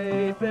of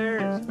late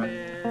there's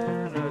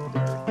been a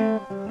dearth.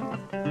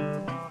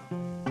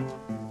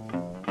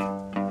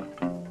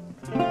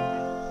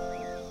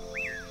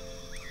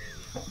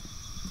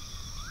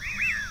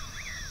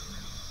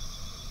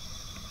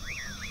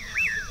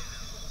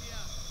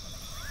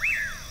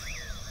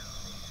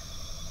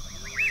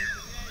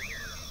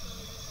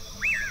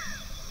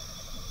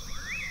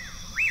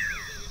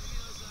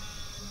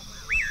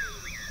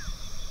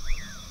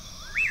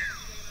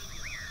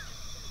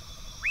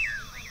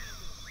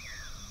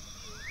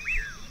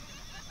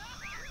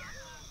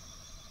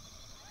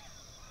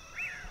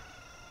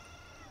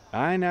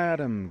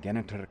 Aenadum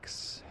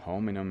genetrix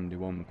hominum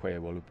divumque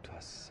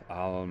voluptas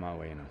alma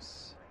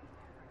Venus,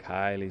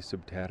 caeli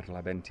subter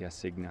labentia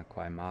signa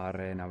quae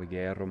mare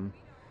navigerum,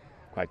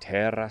 quae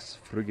terras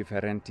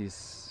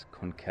frugiferentis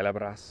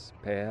concelebras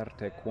per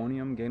te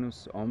quonium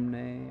genus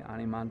omne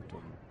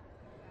animantum,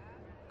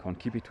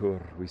 concipitur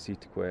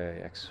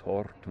visitque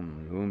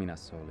exhortum lumina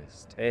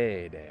solis,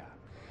 te dea,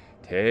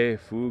 te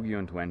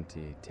fugiunt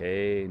venti,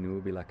 te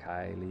nubila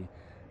caeli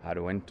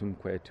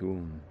adventumque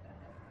tuum,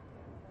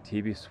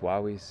 tibi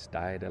suavis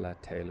daedala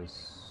telus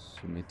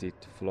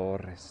sumitit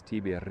flores,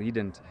 tibi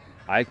rident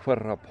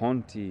aequer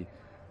ponti,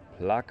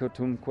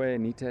 placotumque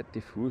nitet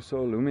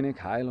diffuso lumine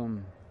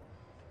caelum,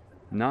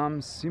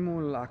 nam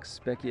simul ac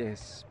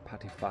species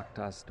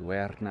patifactas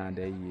duerna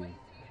Dei,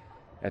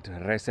 et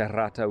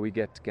reserrata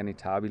viget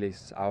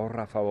genitabilis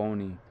aura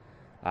favoni,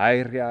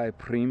 aereae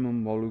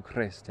primum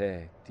volucres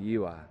te,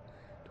 diva,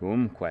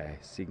 tumque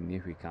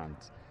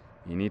significant,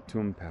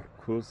 initum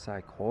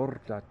perculsae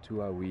corda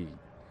tua vi.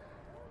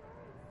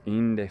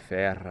 Inde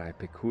ferrae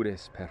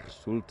pecudes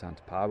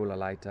persultant pabula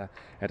laeta,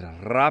 et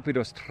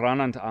rapidos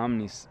tranant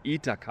amnis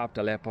ita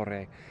capta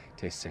lepore,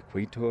 te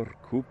sequitur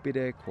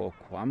cupide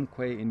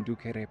quoquamque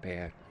inducere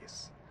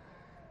percis.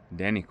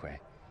 Denique,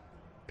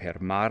 per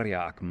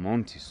maria ac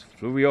montis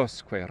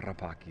fluviosque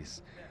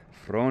rapacis,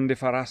 fronde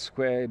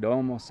farasque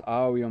domos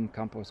avium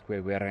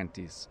camposque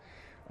verentis,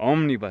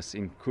 omnibus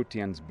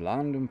incutiens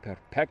blandum per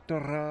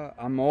pectora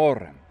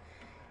amorem,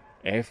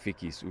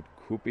 efficis ut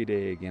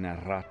cupide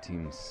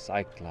generatim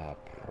saecla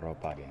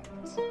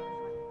propagent.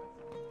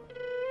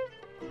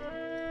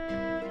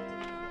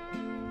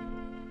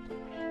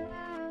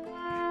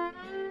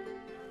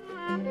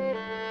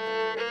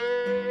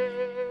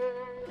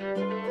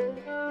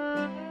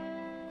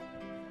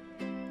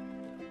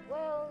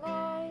 Well,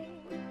 I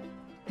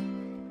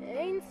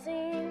ain't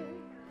seen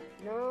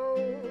no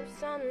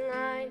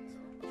sunlight.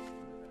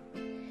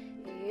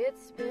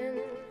 It's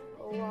been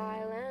a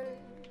while,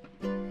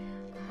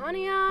 and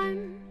honey,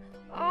 I'm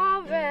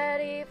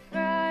already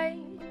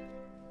fried.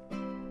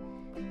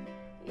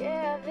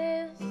 Yeah,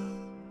 this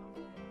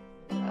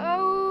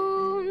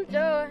old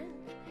door,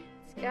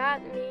 it's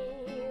got me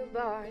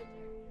barred.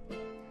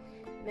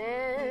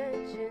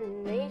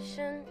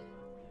 Imagination,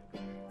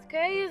 it's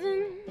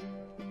gazing,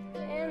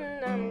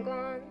 and I'm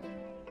gone.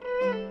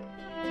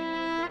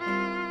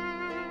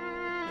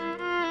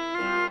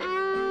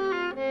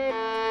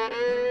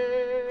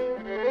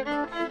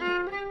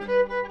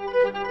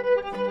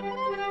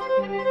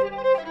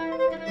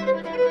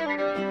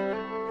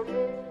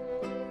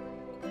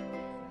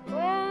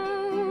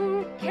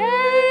 Well,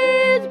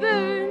 cage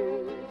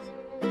birds,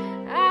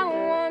 I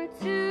want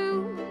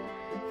to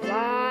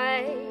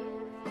fly,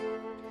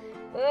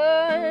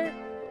 but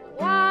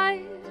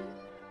why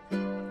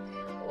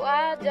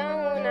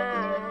don't I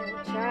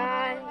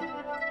try?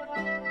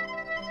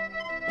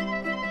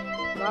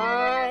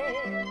 Fly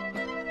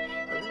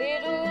a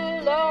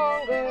little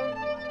longer,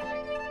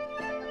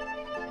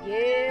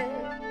 yeah,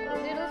 a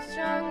little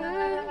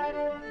stronger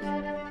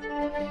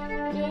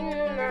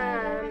in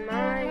my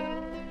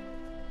mind.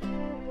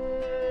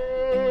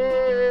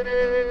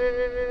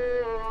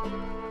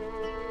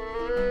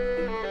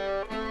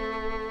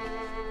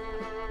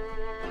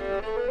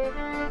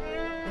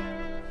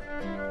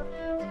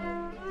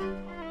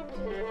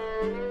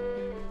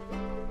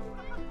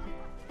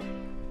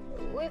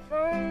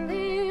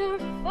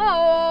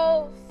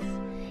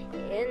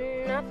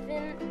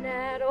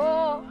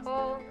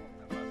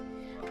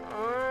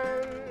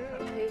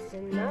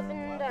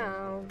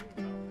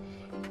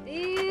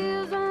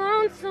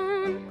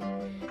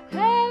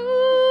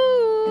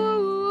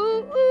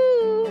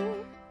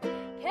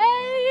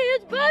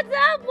 birds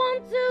I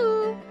want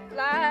to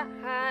fly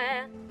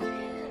high,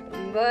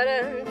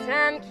 but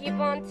time keep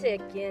on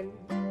ticking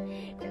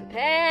and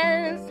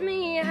pass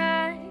me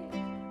high.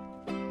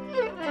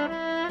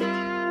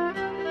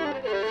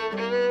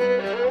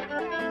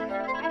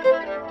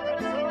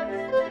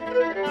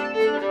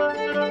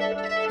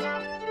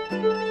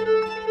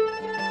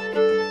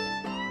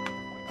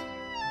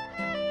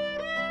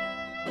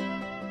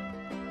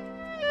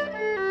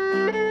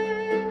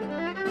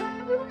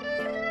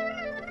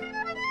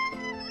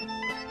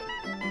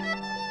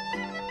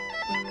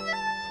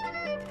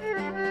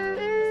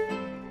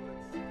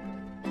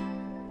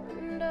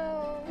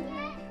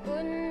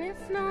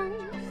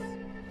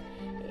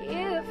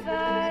 If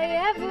I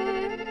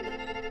ever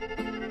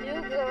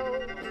do go,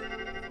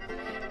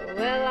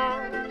 well,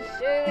 I'll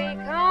surely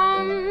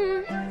come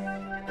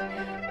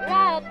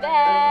right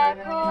back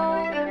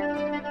home.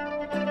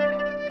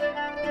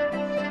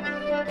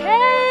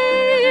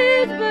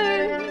 Hey,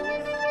 birds,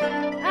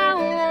 I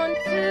want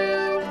to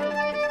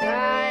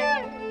fly,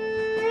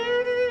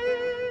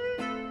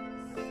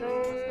 so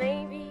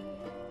maybe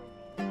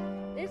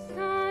this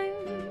time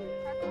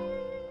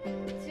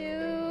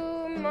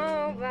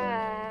tomorrow.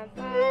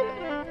 Bye-bye.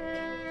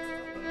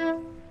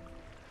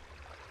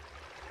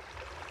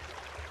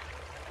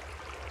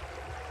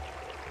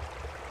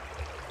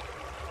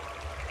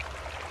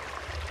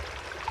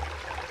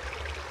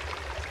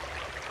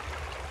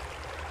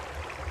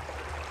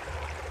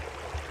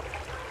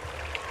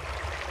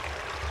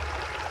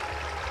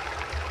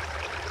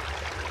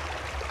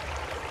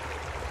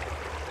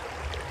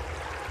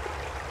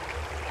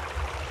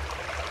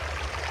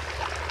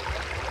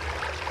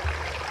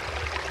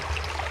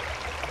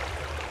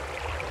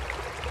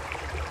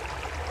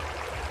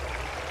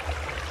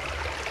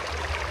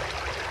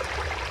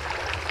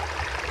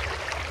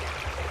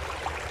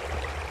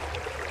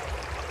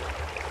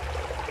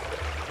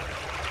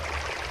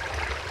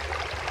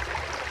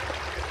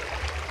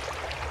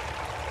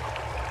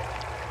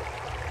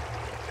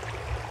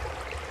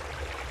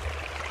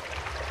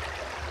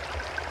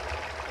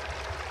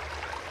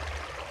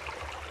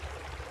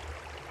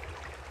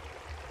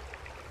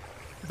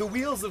 The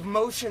wheels of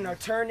motion are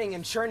turning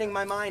and churning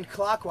my mind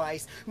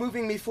clockwise,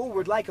 moving me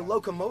forward like a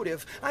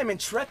locomotive. I'm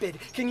intrepid.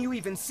 Can you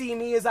even see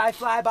me as I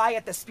fly by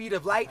at the speed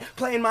of light,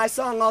 playing my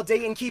song all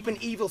day and keeping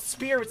evil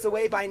spirits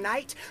away by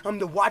night? I'm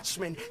the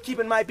watchman,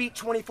 keeping my beat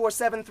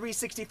 24/7,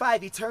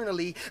 365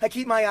 eternally. I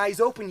keep my eyes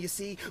open, you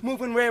see,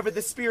 moving wherever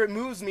the spirit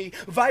moves me,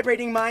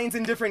 vibrating minds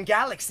in different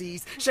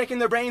galaxies, shaking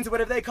their brains,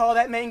 whatever they call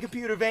that main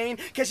computer vein,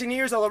 catching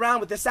ears all around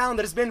with the sound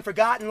that has been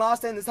forgotten,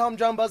 lost in this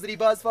humdrum buzzity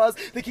buzz fuzz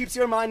that keeps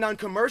your mind on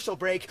commercial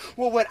break.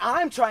 Well, what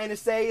I'm trying to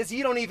say is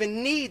you don't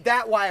even need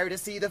that wire to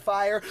see the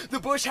fire.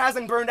 The bush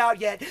hasn't burned out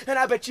yet, and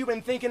I bet you've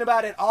been thinking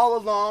about it all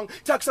along.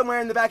 Tucked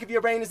somewhere in the back of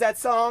your brain is that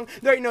song.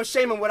 There ain't no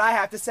shame in what I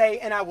have to say,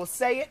 and I will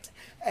say it,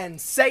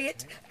 and say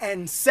it,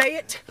 and say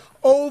it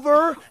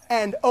over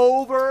and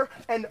over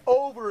and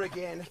over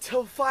again,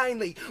 till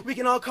finally we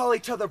can all call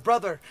each other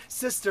brother,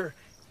 sister,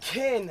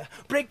 kin.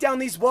 Break down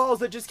these walls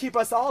that just keep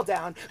us all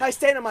down. I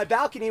stand on my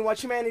balcony and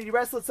watch humanity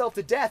wrestle itself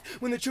to death,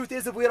 when the truth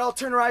is if we'd all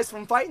turn our eyes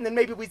from fighting, then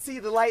maybe we'd see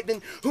the light.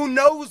 Then who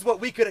knows what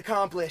we could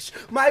accomplish.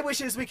 My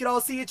wish is we could all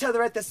see each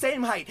other at the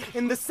same height,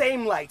 in the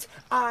same light.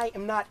 I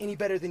am not any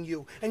better than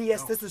you, and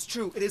yes, this is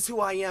true. It is who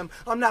I am.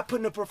 I'm not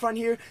putting up a front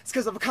here. It's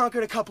because I've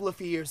conquered a couple of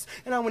fears,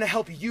 and I want to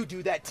help you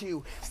do that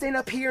too. Stand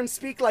up here and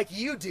speak like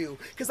you do,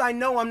 because I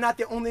know I'm not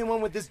the only one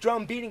with this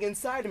drum beating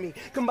inside of me.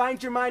 Combine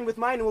your mind with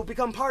mine and we'll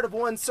become part of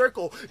one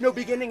circle. No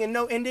beginning and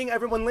no ending,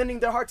 everyone lending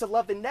their heart to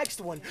love the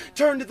next one.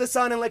 Turn to the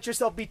sun and let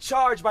yourself be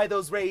charged by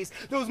those rays,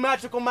 those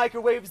magical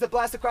microwaves that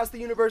blast across the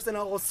universe in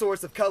all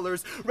sorts of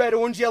colors. Red,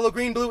 orange, yellow,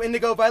 green, blue,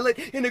 indigo, violet,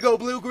 indigo,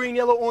 blue, green,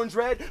 yellow, orange,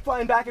 red,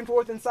 flying back and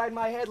forth inside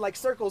my head like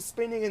circles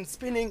spinning and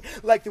spinning,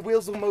 like the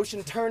wheels of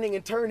motion turning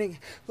and turning,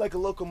 like a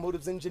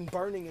locomotive's engine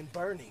burning and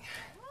burning.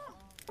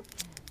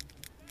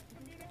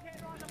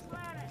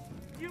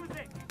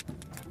 Music.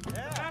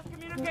 Yeah. Let's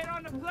communicate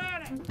on the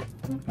planet.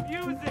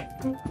 Music.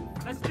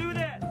 Let's do this.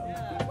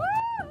 Yeah. Woo!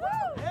 Woo!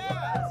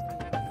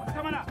 Yeah. What's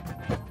coming up?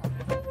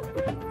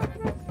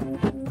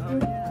 Oh,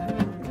 yeah.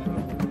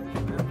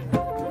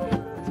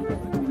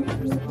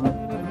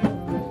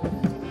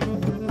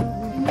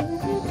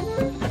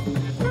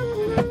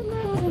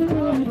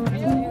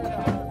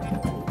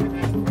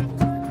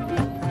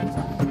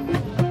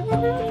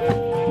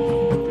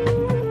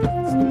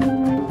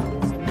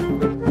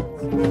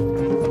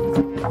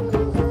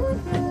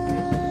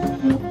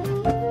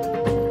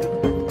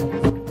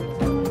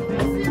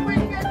 See if we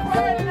can get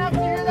quiet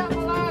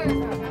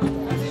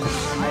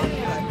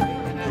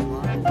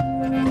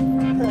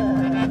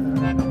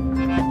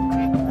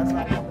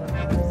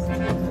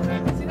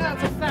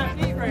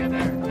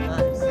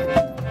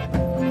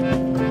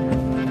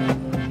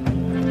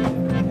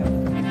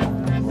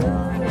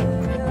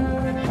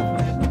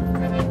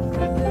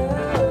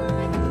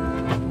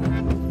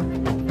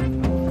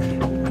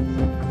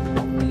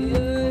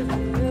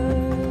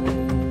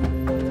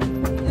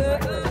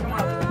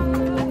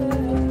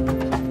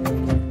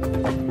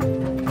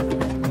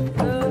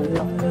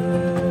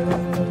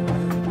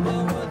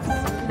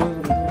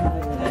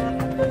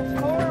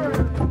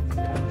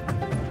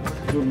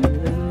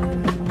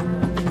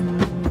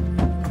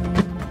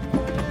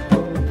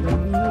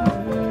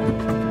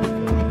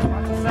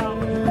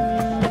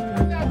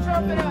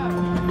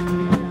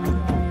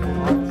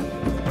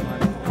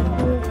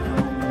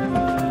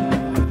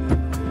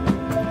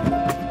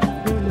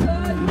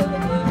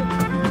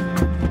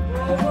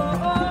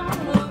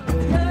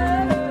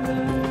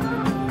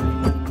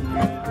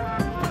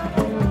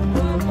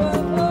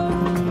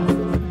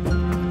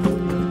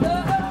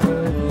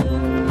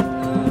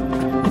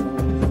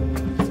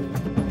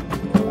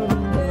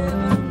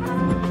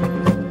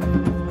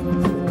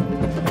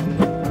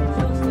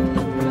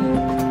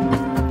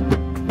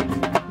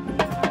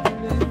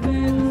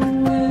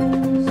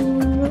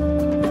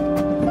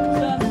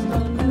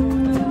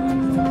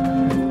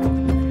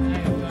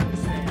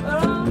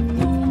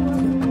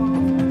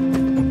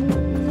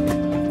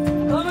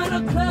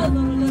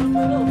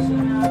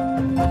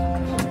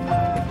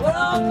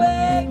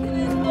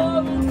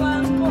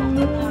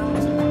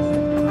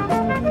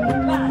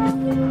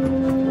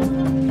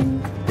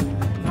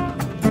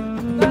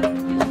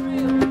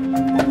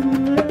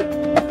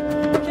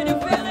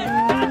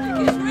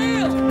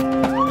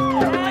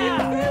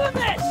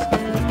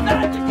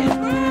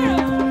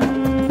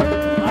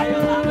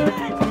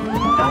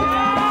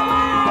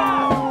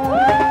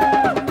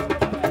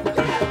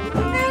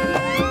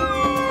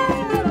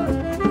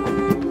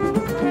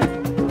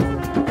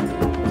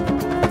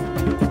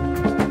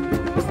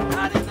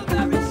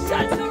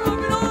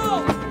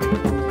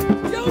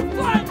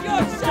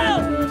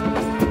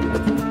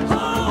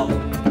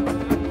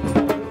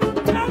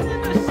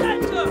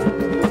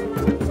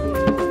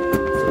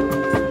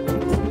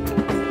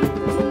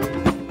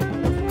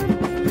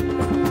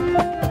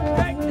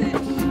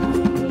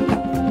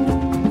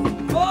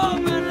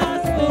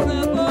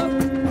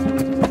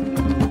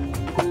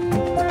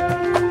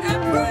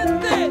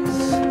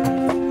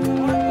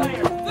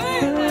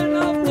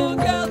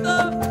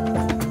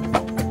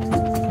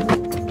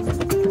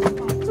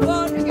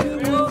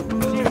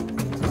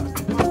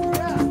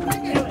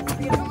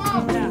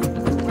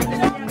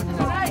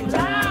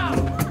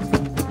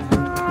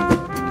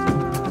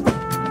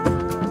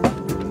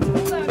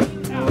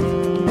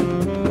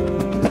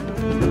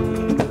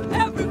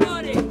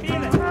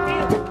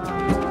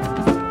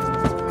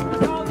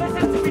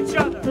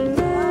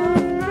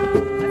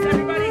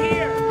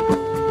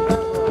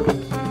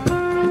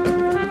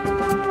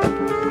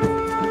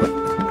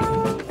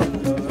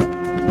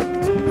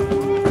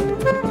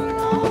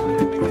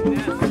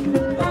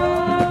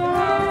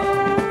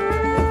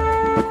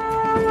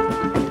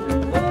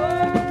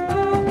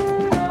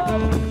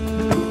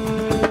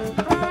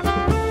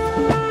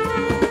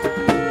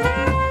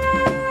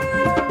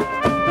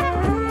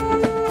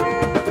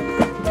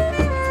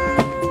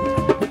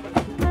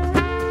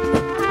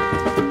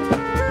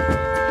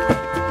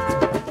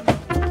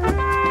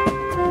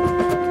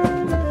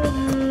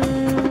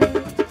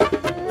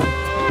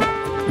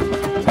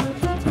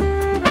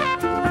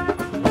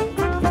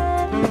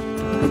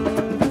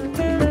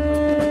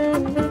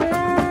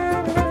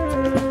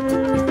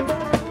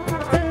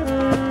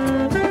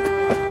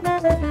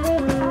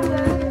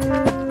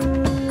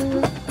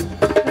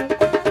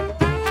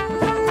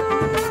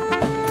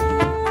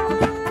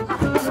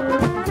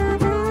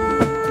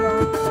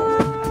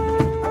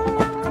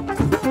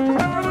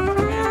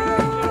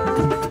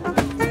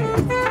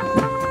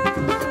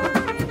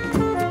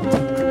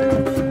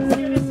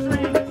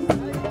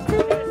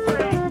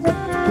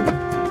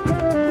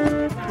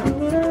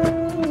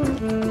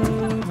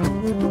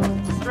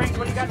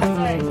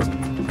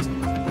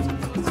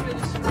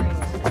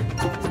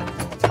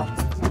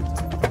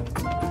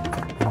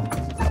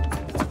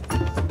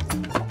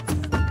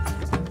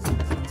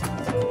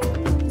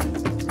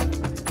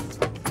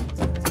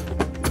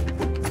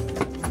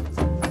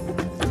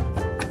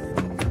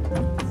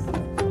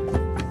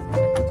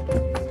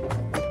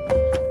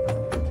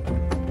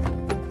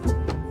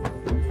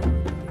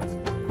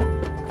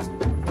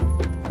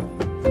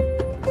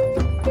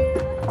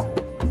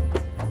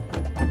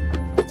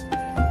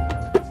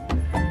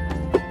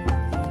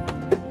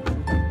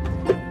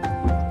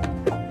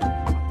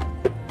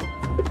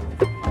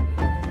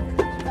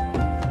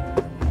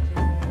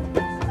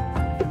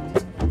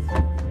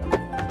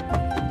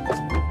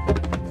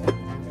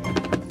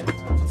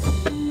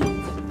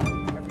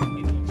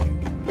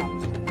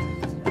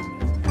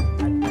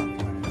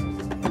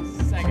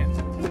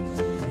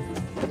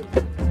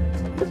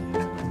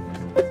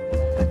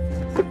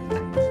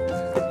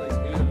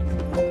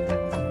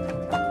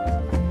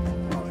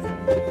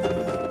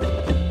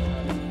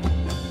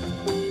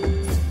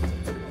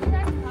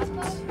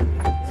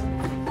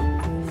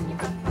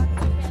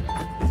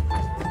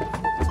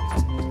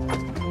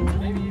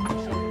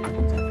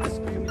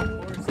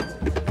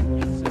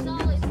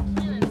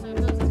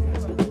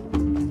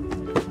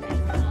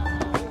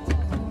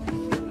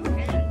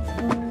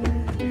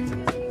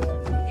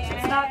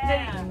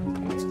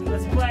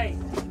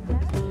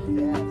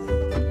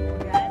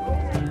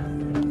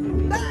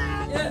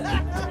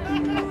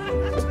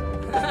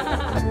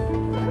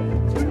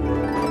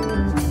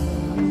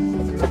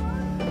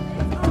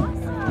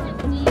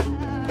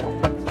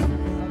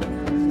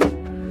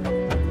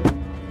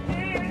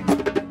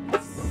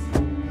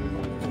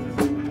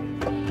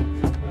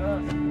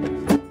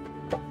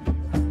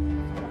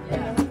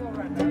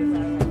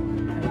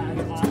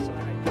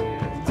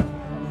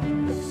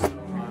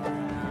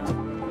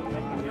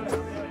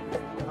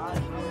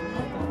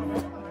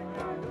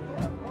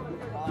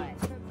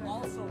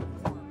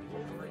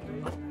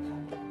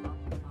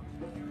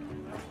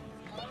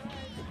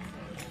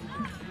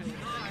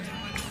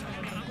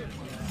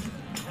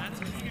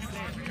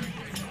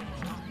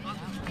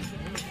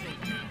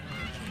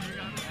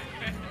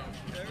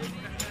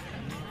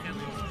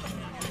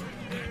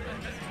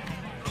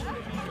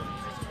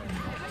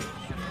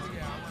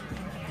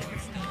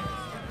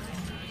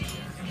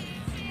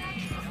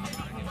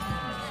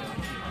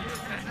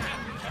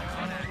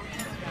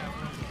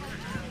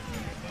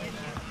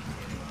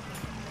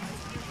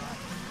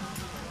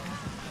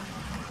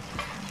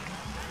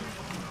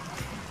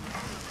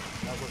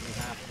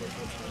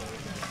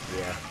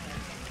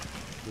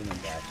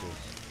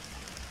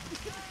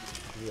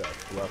Look how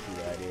fluffy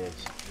that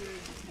is.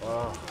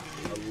 Oh,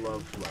 I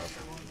love fluff.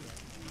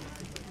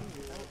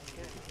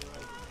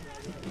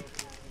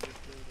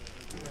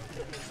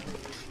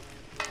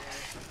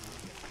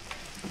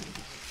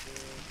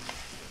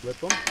 Flip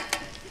them.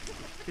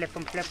 Flip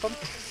them, flip them.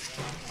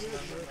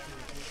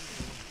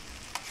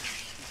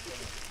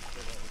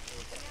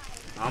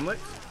 Omelet.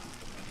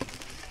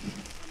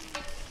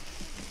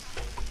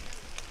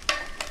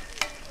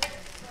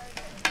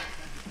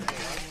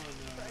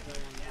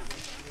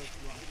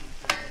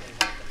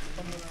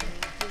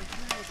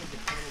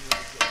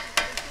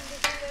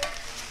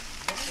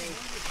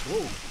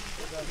 Whoa.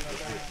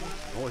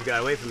 Almost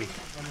got away from me.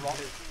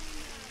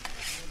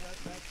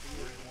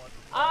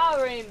 Ah,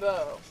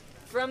 rainbow.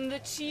 From the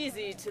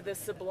cheesy to the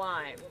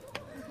sublime.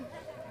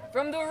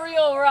 From the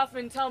real rough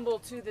and tumble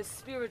to the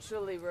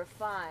spiritually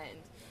refined.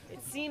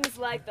 It seems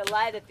like the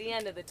light at the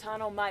end of the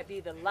tunnel might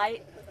be the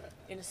light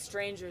in a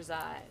stranger's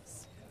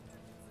eyes.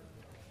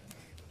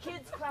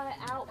 Kids cry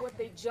out what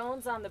they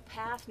jones on the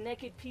path.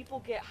 Naked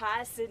people get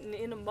high sitting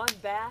in a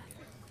mud bath.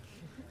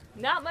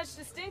 Not much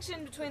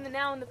distinction between the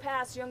now and the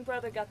past. Young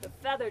brother got the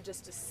feather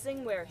just to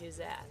sing where he's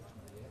at.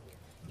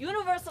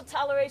 Universal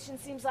toleration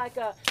seems like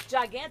a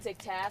gigantic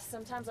task.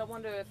 Sometimes I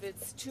wonder if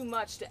it's too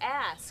much to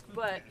ask,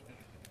 but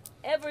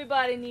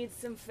everybody needs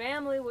some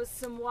family with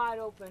some wide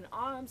open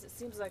arms. It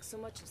seems like so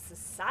much of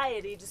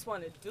society just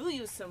want to do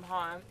you some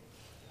harm.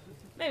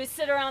 Maybe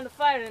sit around the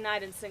fire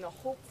tonight and sing a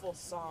hopeful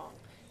song.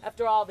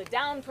 After all the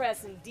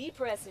down-press and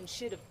depress and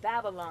shit of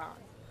Babylon.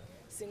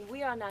 Sing,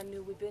 we are not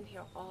new, we've been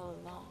here all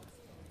along.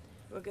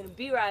 We're gonna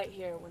be right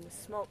here when the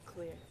smoke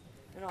clears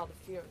and all the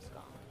fear is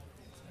gone.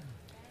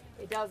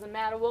 It doesn't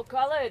matter what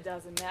color, it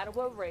doesn't matter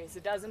what race,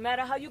 it doesn't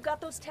matter how you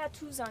got those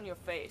tattoos on your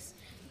face.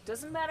 It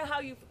doesn't matter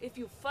if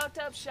you fucked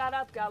up, shot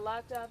up, got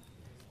locked up.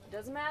 It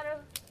doesn't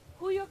matter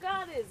who your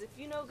God is, if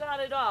you know God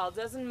at all. It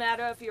doesn't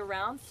matter if you're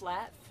round,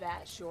 flat,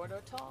 fat, short,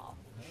 or tall.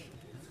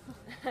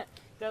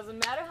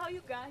 Doesn't matter how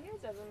you got here,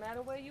 doesn't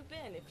matter where you've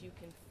been. If you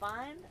can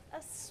find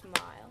a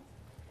smile,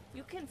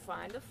 you can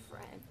find a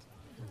friend.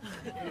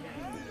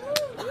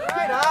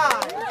 Right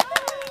on!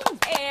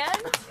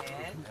 And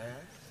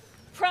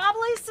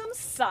probably some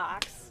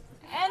socks,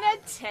 and a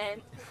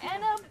tent,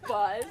 and a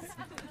buzz.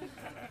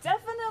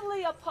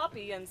 Definitely a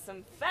puppy and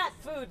some fat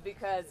food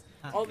because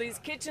all these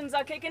kitchens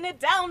are kicking it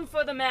down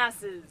for the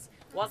masses.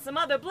 While some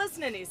other bliss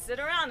ninnies sit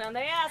around on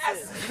their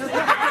asses.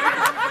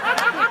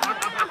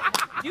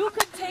 You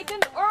could take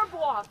an herb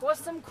walk or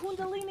some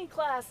kundalini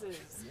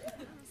classes.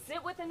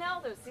 Sit with an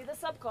elder, see the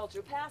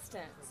subculture past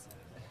tense.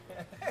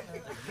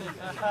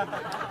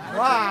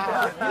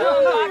 Wow. You know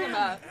what I'm talking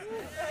about.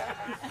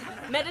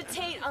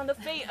 Meditate on the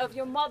fate of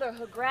your mother,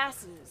 her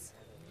grasses.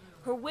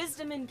 Her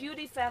wisdom and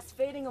beauty fast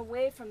fading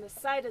away from the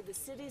sight of the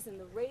cities and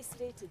the race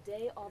day to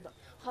day, all the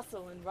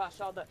hustle and rush,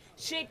 all the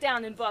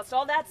shakedown and bust,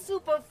 all that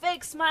super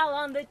fake smile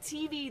on the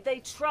TV they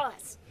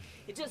trust.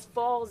 It just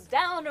falls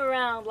down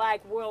around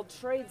like World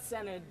Trade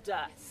Center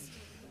dust.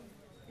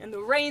 And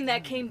the rain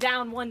that came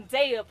down one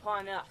day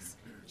upon us.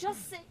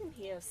 Just sitting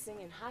here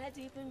singing high,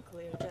 deep, and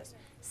clear, just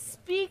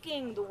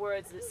speaking the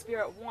words that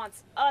Spirit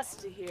wants us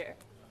to hear.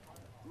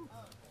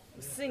 We'll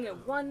sing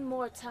it one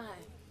more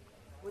time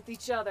with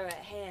each other at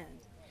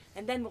hand,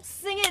 and then we'll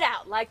sing it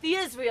out like the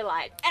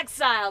Israelite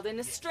exiled in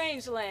a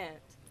strange land.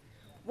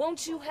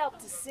 Won't you help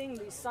to sing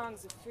these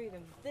songs of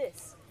freedom,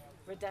 this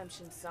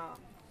redemption song?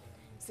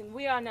 Sing,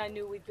 we are not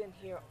new, we've been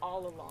here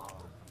all along.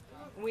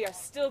 And we are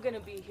still going to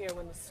be here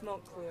when the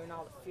smoke clears and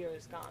all the fear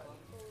is gone.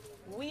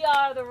 We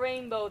are the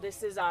rainbow,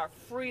 this is our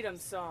freedom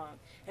song.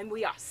 And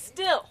we are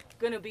still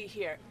going to be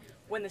here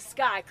when the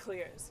sky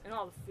clears and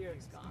all the fear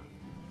is gone.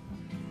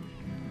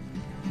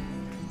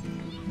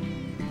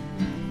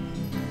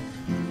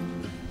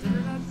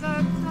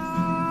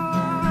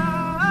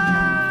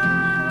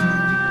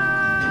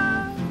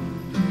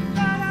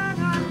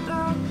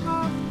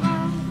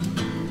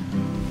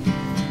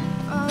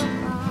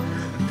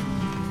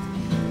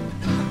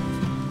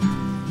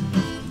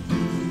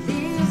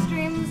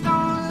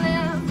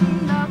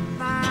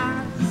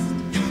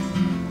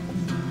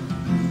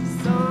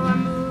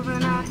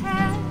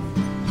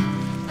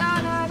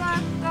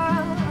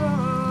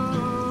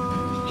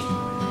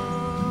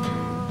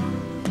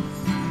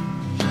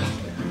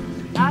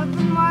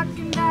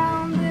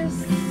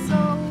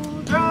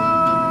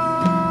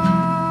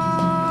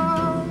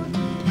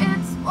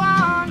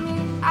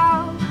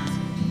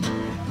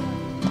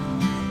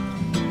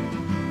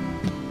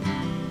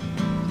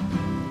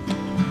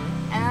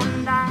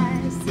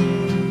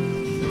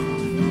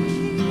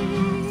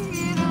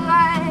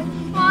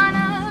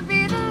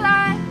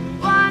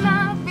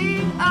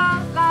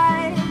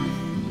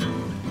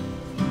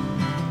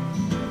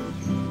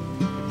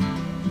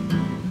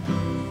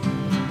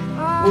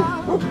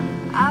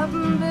 I've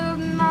been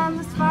building on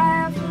this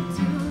fire for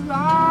too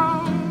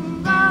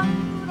long,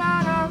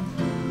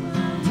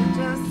 to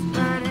just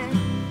let it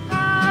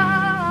go.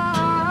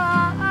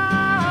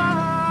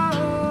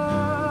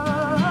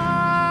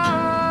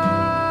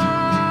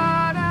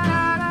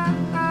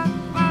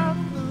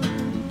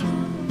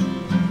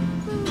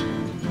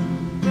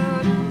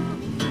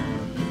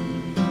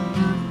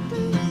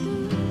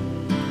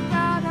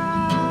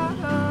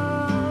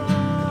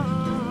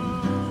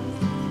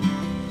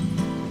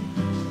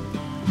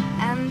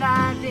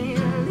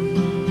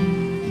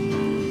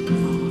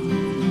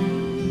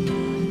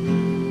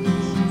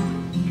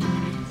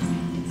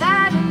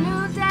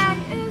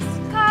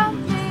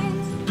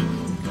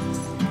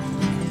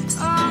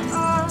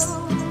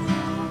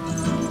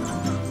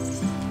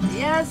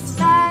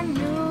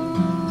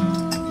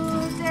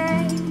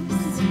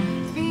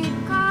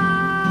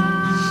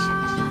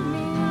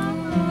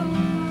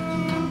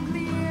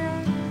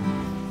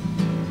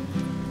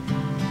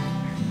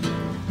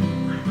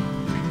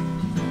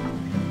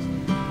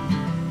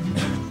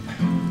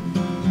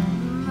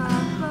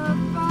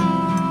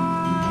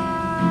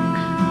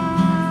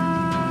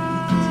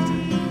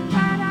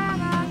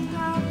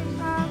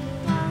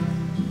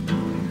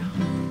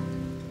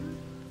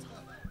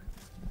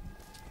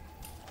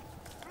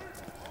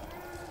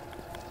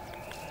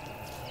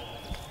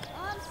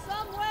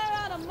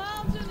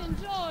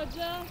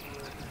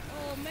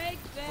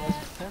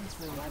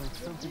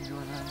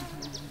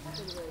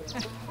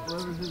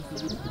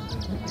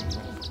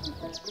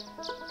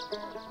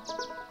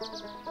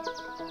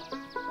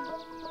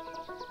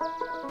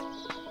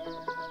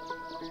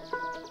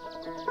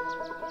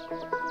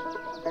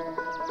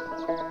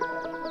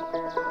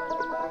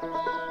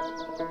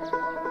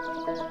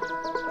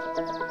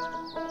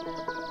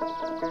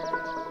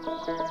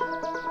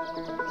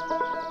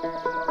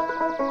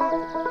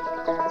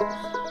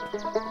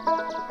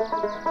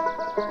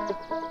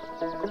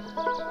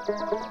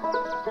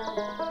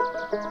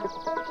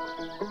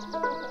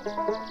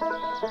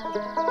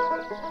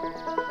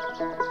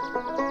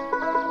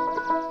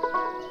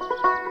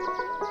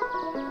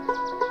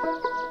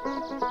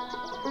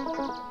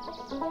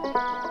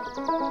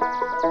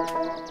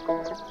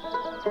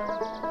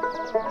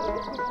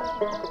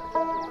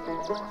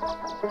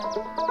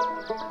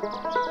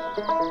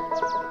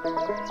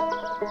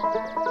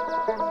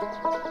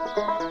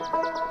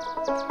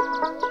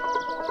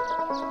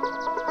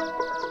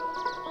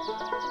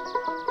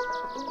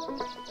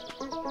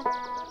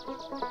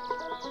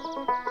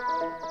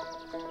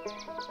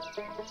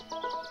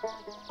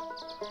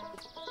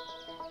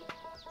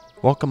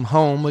 Welcome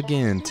home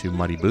again to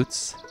Muddy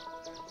Boots.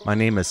 My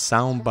name is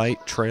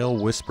Soundbite Trail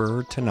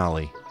Whisperer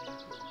Tenali.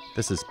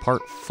 This is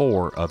part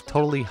 4 of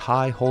Totally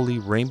High Holy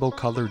Rainbow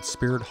Colored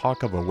Spirit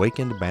Hawk of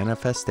Awakened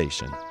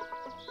Manifestation.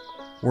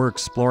 We're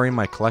exploring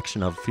my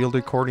collection of field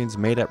recordings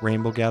made at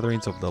rainbow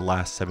gatherings over the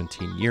last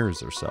 17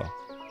 years or so.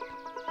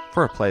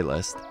 For a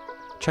playlist,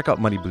 check out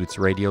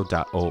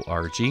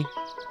muddybootsradio.org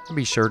and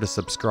be sure to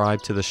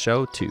subscribe to the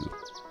show too,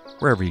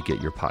 wherever you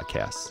get your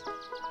podcasts.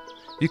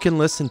 You can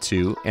listen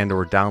to and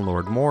or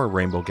download more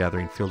Rainbow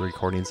Gathering field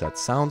recordings at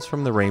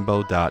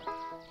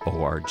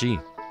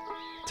soundsfromtherainbow.org.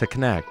 To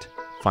connect,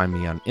 find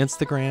me on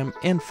Instagram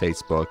and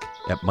Facebook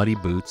at Muddy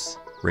Boots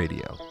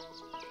Radio.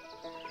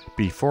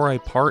 Before I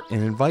part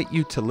and invite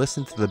you to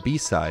listen to the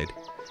B-side,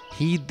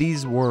 heed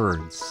these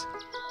words.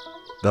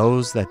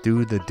 Those that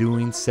do the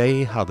doing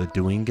say how the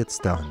doing gets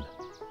done.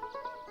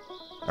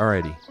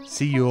 Alrighty,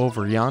 see you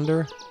over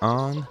yonder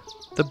on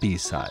the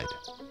B-side.